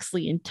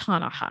Moxley and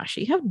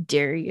Tanahashi. How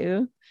dare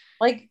you?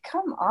 Like,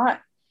 come on.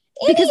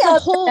 Because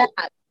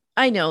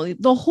I know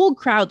the whole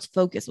crowd's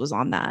focus was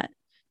on that.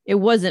 It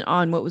wasn't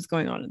on what was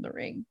going on in the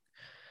ring,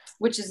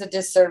 which is a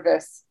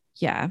disservice.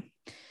 Yeah.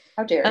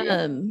 How dare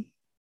you?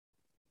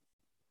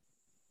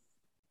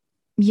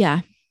 Yeah.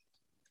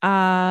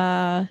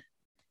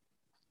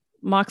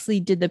 Moxley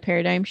did the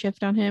paradigm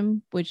shift on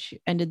him, which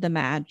ended the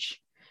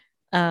match.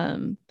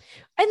 And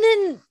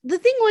then the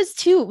thing was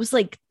too, it was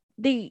like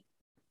they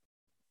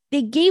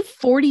gave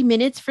 40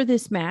 minutes for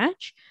this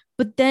match,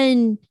 but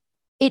then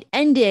it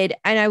ended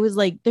and I was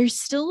like, there's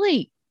still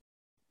like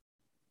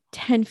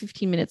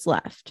 10-15 minutes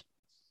left.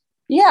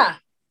 Yeah.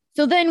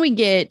 So then we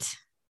get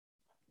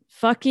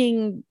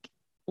fucking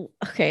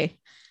okay.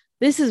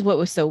 This is what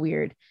was so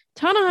weird.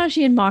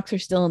 Tanahashi and Mox are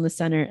still in the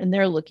center and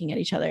they're looking at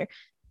each other.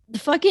 The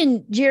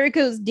fucking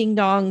Jericho's Ding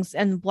Dongs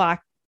and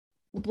Black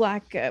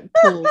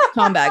Pool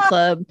Combat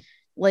Club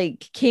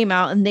like came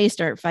out and they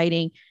start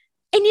fighting.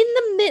 And in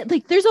the mid,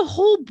 like there's a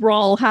whole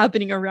brawl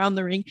happening around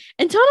the ring,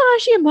 and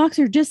Tanahashi and Mox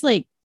are just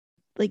like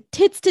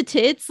tits to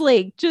tits,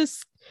 like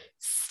just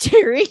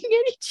staring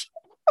at each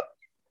other.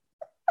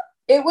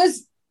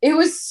 It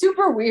was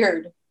super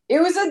weird.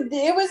 It was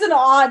an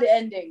odd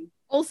ending.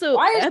 Also,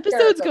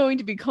 episode's going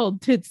to be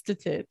called Tits to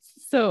Tits.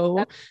 So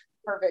that's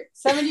perfect.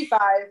 75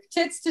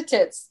 Tits to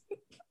Tits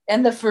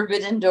and the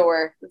Forbidden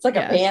Door. It's like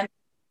a band.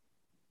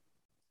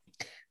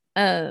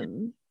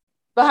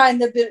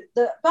 Behind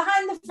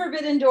the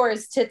Forbidden Door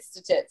is Tits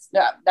to Tits.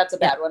 No, that's a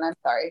bad one. I'm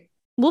sorry.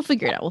 We'll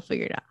figure it out.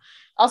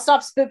 I'll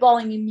stop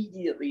spitballing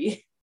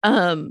immediately.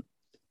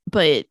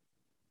 But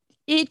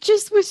it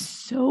just was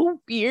so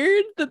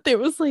weird that there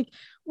was like,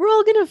 we're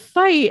all gonna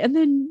fight, and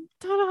then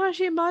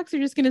Tanahashi and Mox are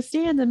just gonna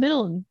stand in the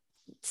middle and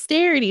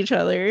stare at each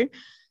other.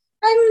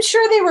 I'm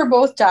sure they were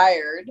both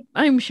tired.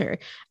 I'm sure.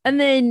 And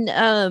then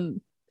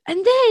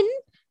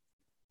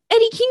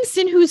Eddie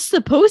Kingston, who's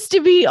supposed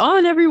to be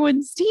on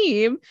everyone's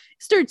team,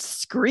 starts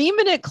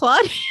screaming at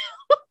Claudio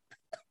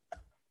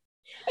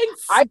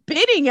and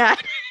spitting at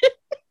him.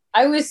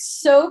 I was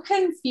so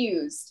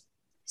confused.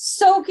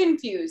 So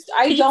confused.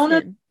 I don't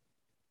know.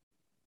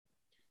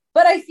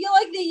 But I feel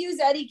like they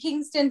use Eddie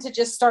Kingston to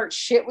just start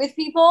shit with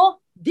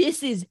people.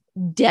 This is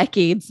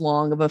decades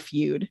long of a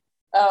feud.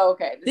 Oh,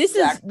 okay. This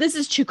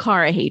is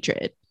Chikara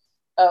hatred.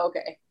 Oh,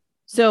 okay.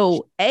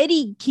 So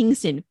Eddie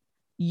Kingston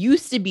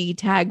used to be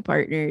tag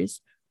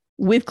partners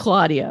with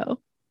Claudio.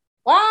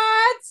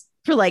 What?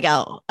 For like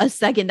a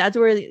second. That's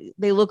where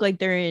they look like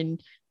they're in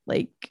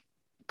like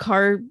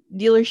car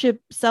dealership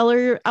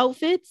seller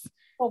outfits.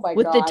 Oh my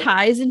with God. the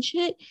ties and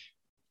shit.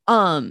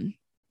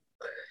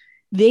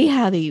 They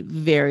have a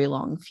very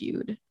long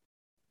feud.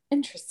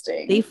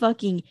 Interesting. They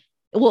fucking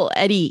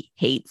Eddie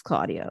hates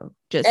Claudio.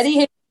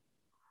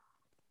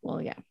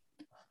 Well, yeah.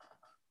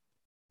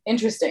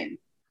 Interesting.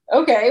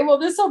 Okay, well,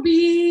 this will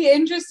be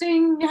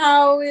interesting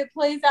how it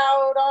plays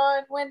out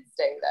on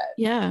Wednesday then.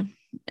 Yeah.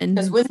 And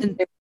because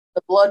Wednesday,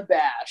 the Blood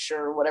Bash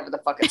or whatever the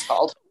fuck it's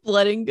called.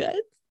 Blood and Guts.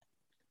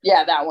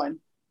 Yeah, that one.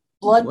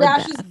 Blood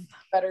Bash is a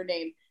better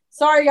name.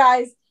 Sorry,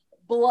 guys.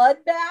 Blood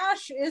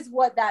Bash is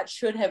what that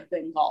should have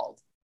been called.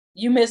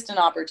 You missed an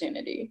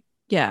opportunity.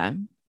 Yeah.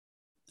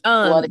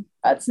 Blood and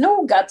Guts.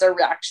 No guts are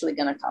actually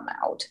going to come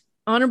out.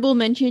 Honorable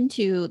mention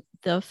to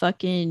the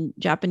fucking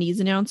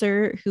Japanese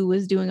announcer who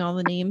was doing all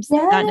the names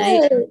that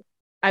night.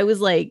 I was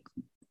like,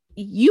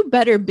 you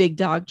better big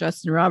dog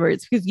Justin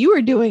Roberts, because you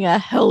were doing a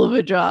hell of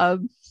a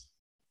job.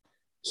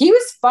 He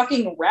was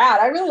fucking rad.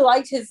 I really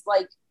liked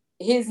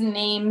his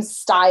name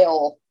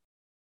style.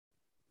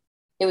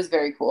 It was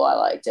very cool. I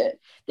liked it.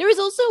 There was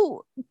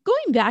also,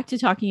 going back to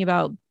talking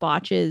about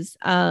botches,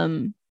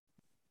 the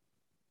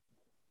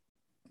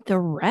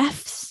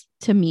refs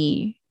to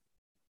me,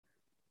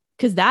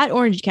 because that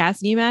Orange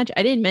Cassidy match,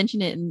 I didn't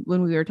mention it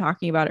when we were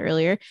talking about it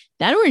earlier.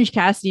 That Orange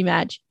Cassidy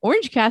match,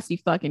 Orange Cassidy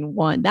fucking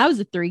won. That was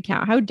a 3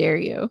 count. How dare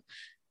you?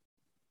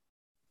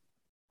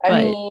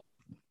 I mean,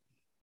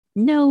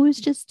 no, it was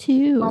just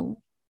 2.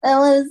 It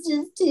was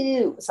just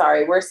 2.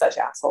 Sorry, we're such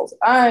assholes.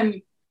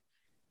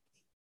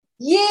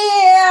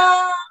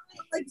 Yeah.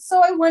 Like,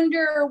 so I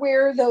wonder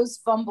where those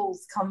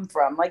fumbles come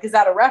from. Like, is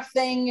that a ref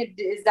thing?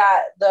 Is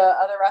that the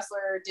other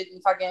wrestler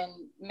didn't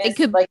fucking miss? It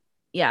could, like,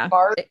 yeah.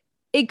 mark?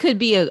 It could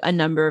be a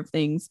number of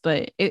things,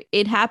 but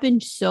it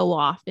happened so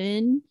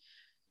often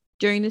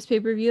during this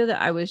pay-per-view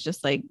that I was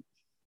just like,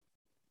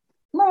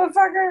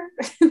 motherfucker.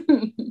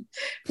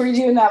 Were you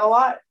doing that a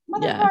lot?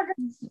 Motherfucker. Yeah.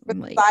 With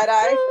like, side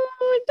eye.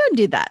 Don't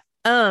do that.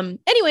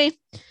 Anyway,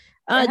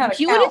 do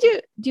you want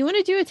to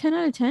do a 10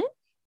 out of 10?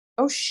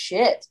 Oh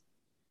shit.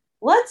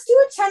 Let's do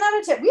a 10 out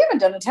of 10. We haven't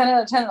done a 10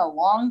 out of 10 in a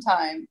long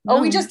time. No.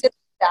 Oh, we just did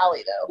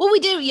Sally though. Well, we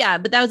did, yeah,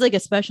 but that was like a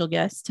special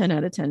guest 10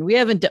 out of 10. We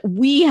haven't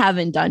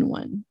done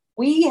one.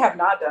 We have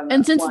not done.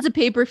 And since it's a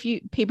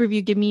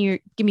pay-per-view, give me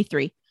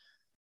 3.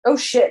 Oh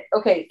shit.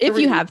 Okay. 3. If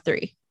you have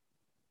 3.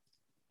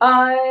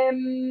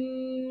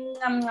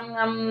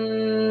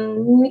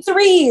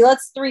 3.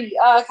 Let's 3.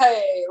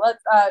 Okay.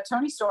 Let's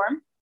Tony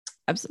Storm.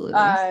 Absolutely.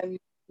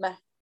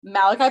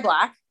 Malachi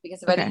Black,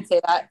 because if I didn't say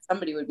that,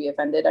 somebody would be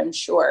offended, I'm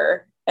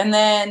sure. And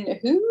then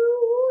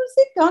who's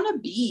it gonna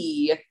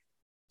be?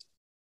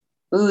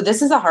 Ooh,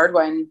 this is a hard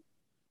one.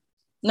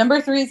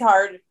 3 is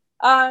hard.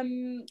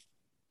 We're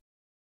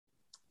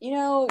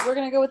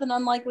gonna go with an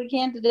unlikely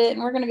candidate,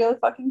 and we're gonna go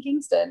with fucking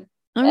Kingston.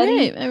 All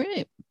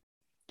right.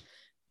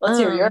 Let's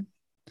hear yours.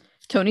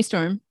 Tony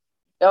Storm.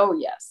 Oh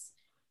yes.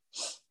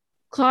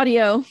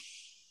 Claudio.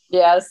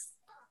 Yes.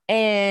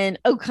 And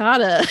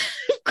Okada.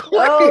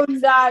 Oh,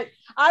 that.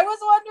 I was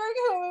wondering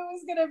who it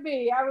was gonna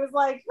be. I was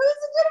like, who's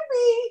it gonna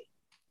be?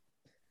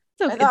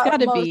 So it's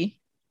gotta be.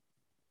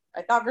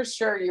 I thought for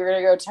sure you were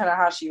gonna go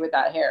Tanahashi with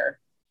that hair.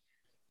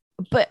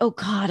 But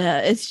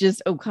Okada, it's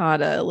just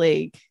Okada.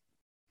 Like,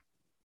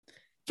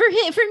 for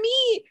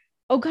me,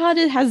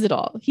 Okada has it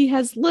all. He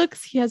has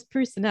looks, he has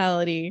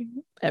personality,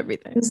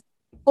 everything.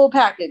 Full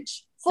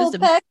package. Full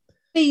package,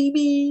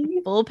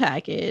 baby. Full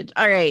package.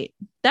 All right.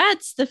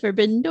 That's the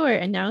forbidden door,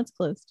 and now it's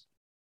closed.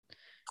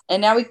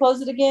 And now we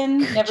close it again.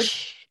 Never.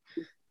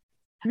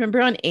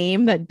 Remember on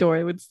AIM, that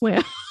door would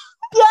slam.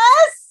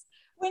 Yes,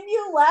 when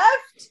you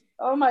left.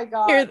 Oh my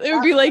god! It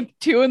would be like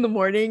 2 a.m,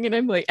 and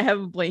I'm like, I have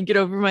a blanket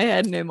over my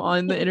head, and I'm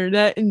on the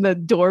internet, and the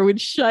door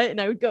would shut, and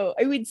I would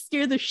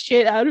scare the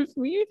shit out of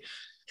me.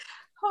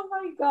 Oh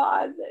my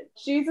god,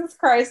 Jesus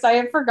Christ! I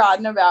had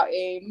forgotten about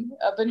AIM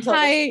up until.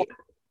 I'm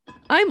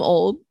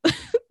old.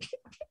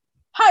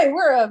 Hi,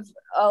 we're of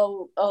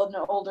an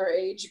older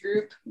age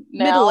group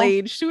now.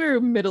 Middle-aged.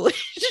 We're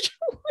middle-aged.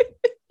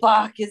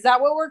 Fuck, is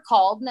that what we're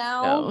called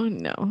now?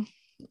 No.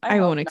 I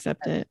won't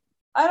accept it.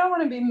 I don't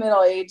want to be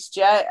middle-aged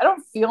yet. I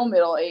don't feel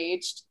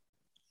middle-aged.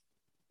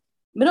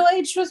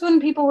 Middle-aged was when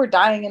people were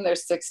dying in their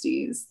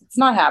 60s. It's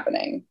not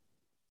happening.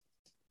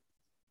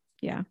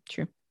 Yeah,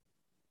 true.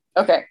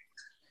 Okay.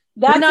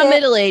 We're not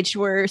middle-aged.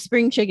 We're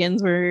spring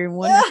chickens. We're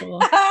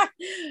wonderful.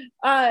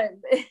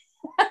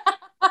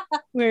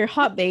 We're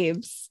hot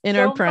babes in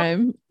our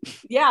prime.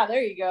 Yeah,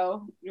 there you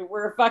go.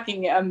 We're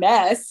fucking a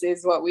mess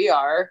is what we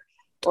are.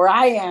 Or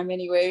I am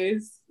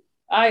anyways.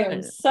 I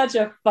am such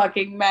a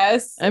fucking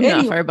mess. I'm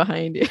not far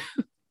behind you.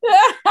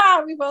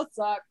 We both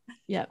suck.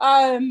 Yeah.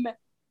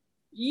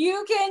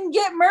 You can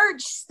get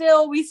merch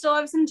still. We still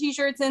have some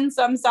t-shirts in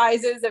some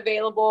sizes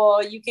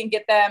available. You can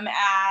get them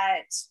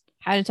at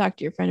how to talk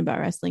to your friend about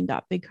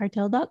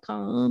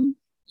wrestling.bigcartel.com.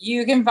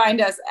 You can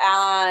find us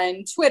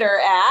on Twitter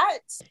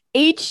at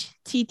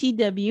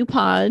HTTW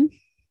Pod.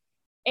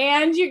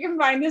 And you can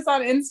find us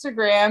on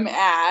Instagram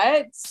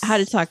at How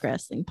to Talk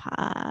Wrestling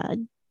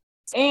Pod.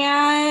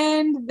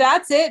 And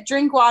that's it.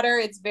 Drink water.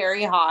 It's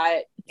very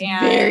hot.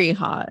 Very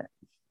hot.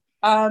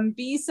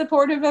 Be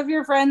supportive of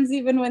your friends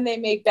even when they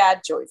make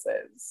bad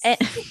choices.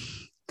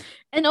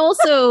 And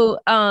also,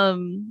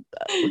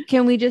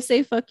 can we just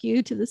say fuck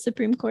you to the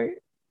Supreme Court?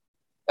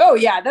 Oh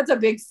yeah, that's a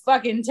big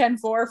fucking 10-4.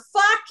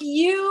 Fuck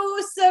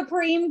you,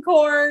 Supreme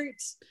Court.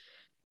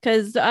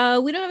 Because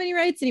we don't have any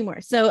rights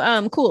anymore.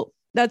 So cool.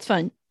 That's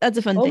fun. That's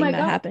a fun thing that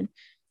happened.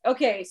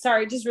 Okay,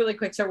 sorry, just really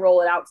quick to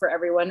roll it out for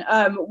everyone.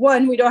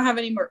 One, we don't have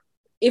any more.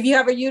 If you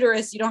have a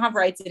uterus, you don't have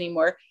rights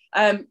anymore.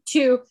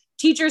 Two,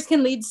 teachers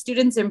can lead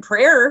students in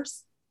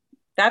prayers.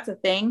 That's a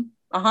thing.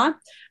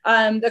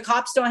 The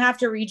cops don't have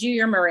to read you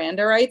your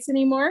Miranda rights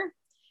anymore.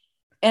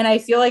 And I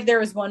feel like there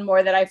was one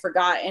more that I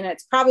forgot, and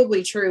it's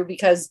probably true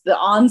because the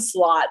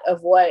onslaught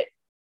of what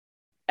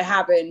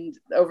happened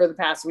over the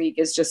past week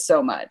is just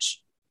so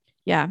much.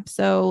 Yeah.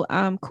 So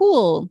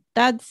cool.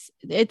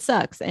 It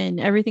sucks and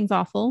everything's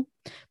awful.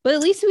 But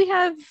at least we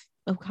have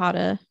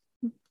Okada.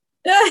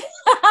 At least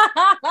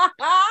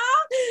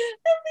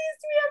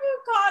we have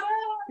Okada.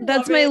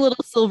 That's my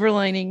little silver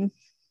lining.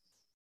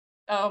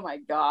 Oh my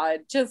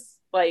God. Just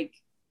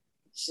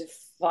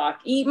fuck.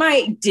 Eat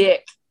my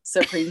dick,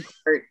 Supreme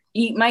Court.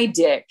 Eat my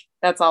dick.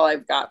 That's all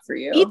I've got for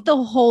you. Eat the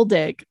whole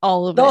dick.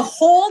 All of it. The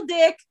whole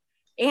dick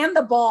and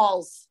the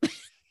balls.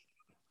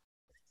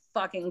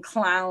 Fucking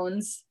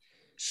clowns.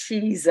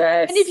 Jesus.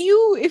 And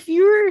if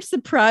you were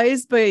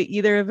surprised by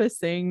either of us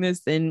saying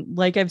this, then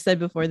like I've said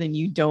before, then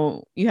you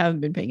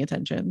haven't been paying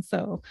attention.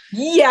 So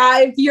yeah,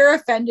 if you're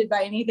offended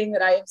by anything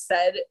that I have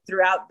said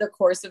throughout the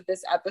course of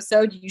this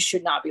episode, you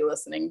should not be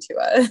listening to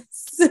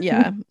us.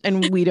 Yeah,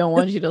 and we don't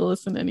want you to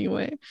listen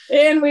anyway.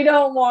 And we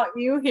don't want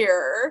you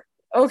here.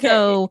 Okay.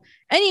 So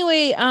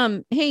anyway,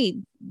 hey,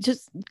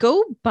 just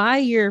go buy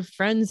your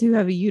friends who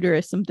have a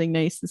uterus something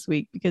nice this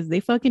week because they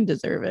fucking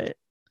deserve it.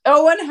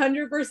 Oh,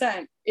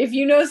 100%. If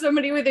you know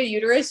somebody with a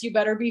uterus, you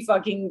better be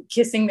fucking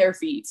kissing their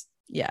feet.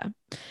 Yeah.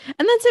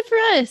 And that's it for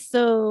us.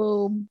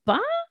 So bye.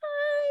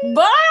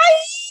 Bye.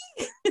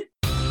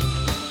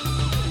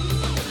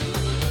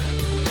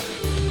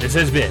 This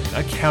has been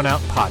a Count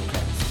Out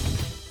Podcast.